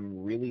makes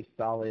some really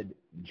solid,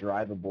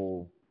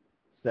 drivable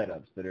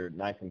setups that are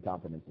nice and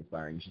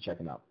confidence-inspiring. You should check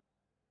them out.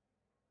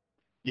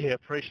 Yeah,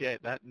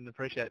 appreciate that, and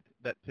appreciate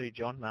that too,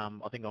 John.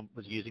 I think I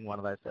was using one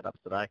of those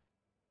setups today.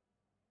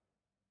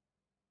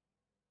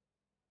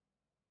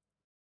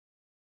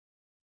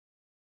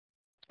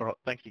 All right,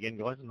 thanks again,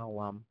 guys, and I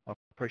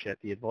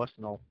appreciate the advice,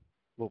 and I'll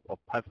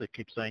hopefully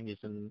keep seeing you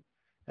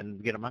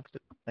and get amongst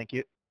it. Thank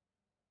you.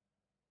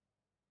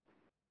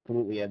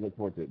 Absolutely, I look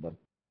forward to it, bud.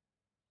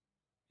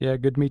 Yeah,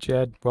 good to meet you,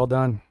 Ed. Well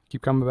done.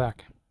 Keep coming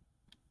back.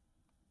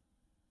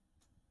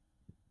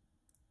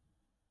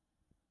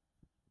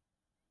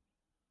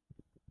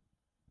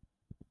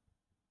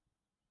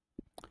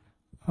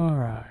 All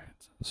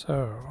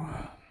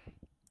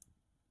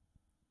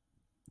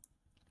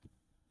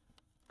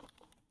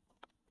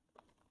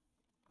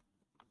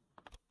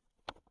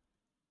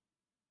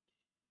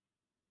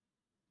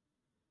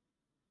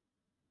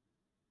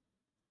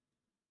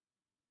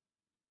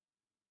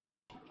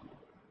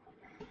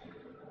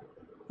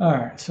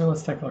right, so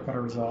let's take a look at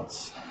our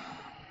results.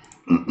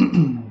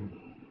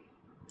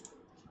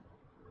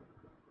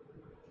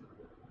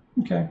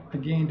 Okay, I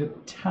gained a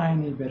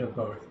tiny bit of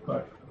both,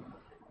 but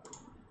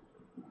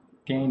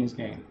gain is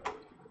gain.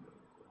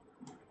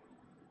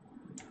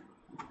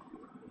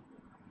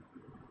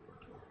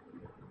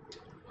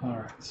 All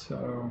right,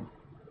 so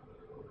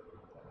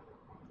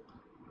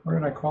where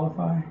did I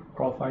qualify?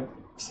 Qualified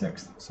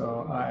 6th,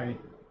 so I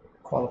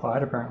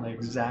qualified apparently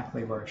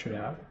exactly where I should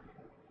have.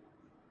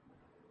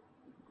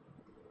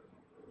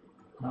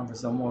 I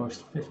was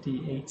almost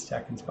 58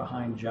 seconds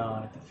behind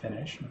John at the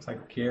finish. Looks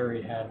like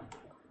Gary had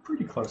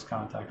pretty close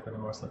contact with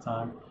him most of the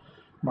time.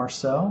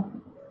 Marcel,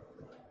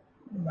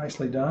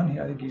 nicely done.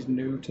 I think he's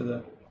new to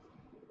the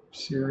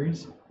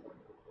series.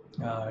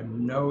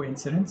 No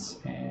incidents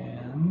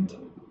and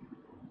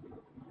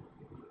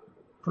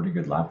pretty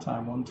good lap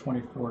time,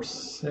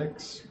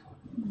 1:24.6.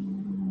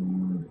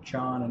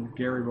 John and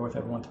Gary both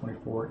have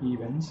 1:24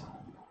 evens,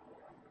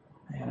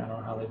 and I don't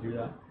know how they do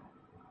that.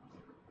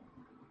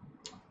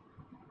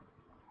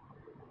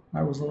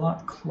 I was a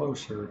lot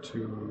closer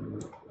to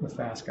the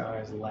fast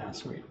guys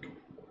last week,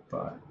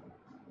 but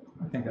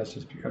I think that's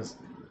just because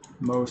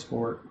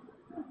Mosport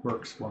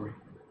works for me.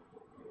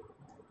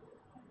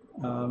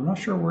 I'm not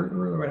sure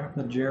really what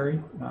happened to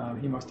Jerry.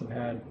 He must have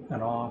had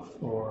an off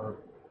or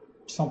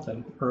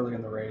something early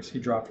in the race. He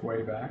dropped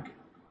way back.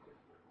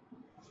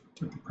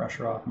 Took the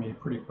pressure off me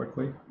pretty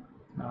quickly.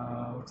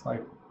 Looks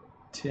like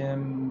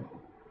Tim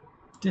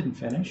didn't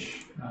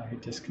finish. He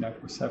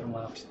disconnected with 7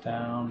 laps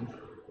down.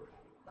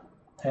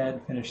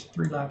 Ed finished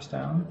 3 laps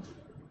down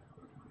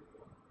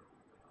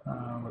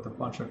with a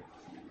bunch of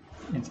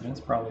incidents,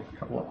 probably a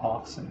couple of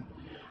offs and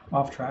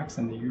off tracks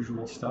and the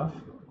usual stuff.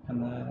 And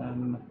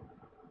then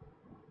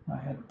I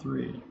had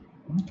 3.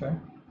 Okay.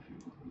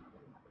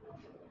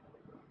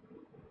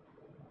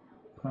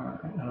 All right,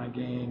 and I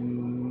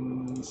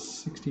gained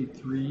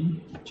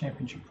 63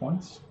 championship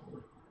points.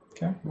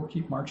 Okay, we'll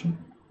keep marching.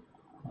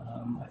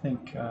 I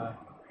think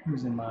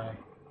who's in my? I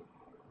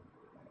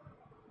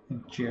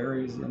think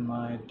Jerry's in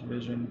my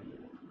division.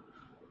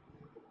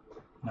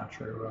 Not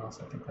sure who else.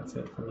 I think that's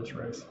it for this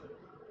race.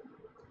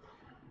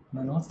 And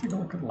then let's take a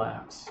look at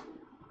laps.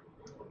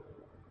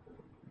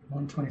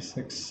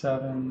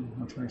 1:26.7,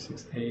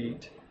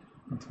 1:26.8,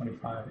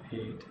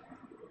 1:25.8,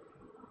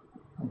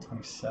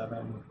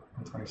 1:27,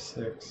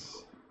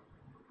 1:26,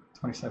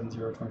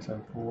 27.0,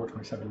 27.4,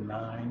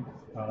 27.9.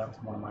 Oh, that was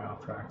one of my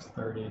off tracks.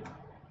 30.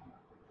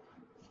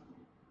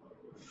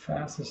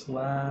 Fastest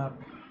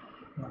lap,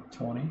 lap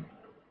 20.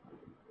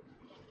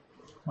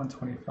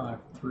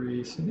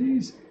 1:25.3. So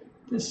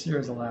this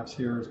series of laps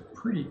here is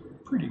pretty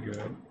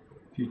good.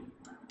 If you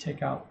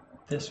take out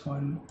this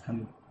one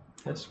and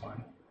this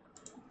one,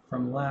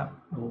 from lap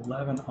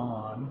 11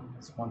 on,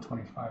 it's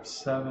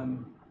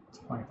 125.7,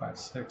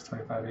 25.6,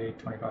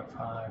 25.8,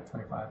 25.5,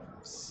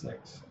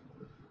 25.6,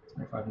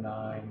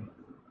 25.9.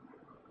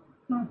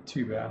 Not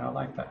too bad. I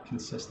like that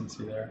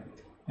consistency there.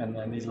 And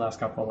then these last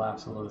couple of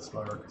laps a little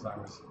slower because I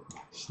was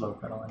slow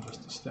pedaling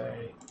just to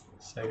stay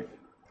safe.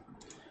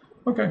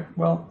 Okay,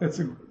 well, it's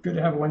good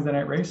to have a Wednesday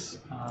night race.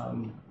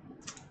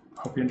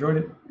 Hope you enjoyed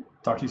it.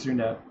 Talk to you soon,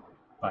 Dad.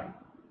 Bye.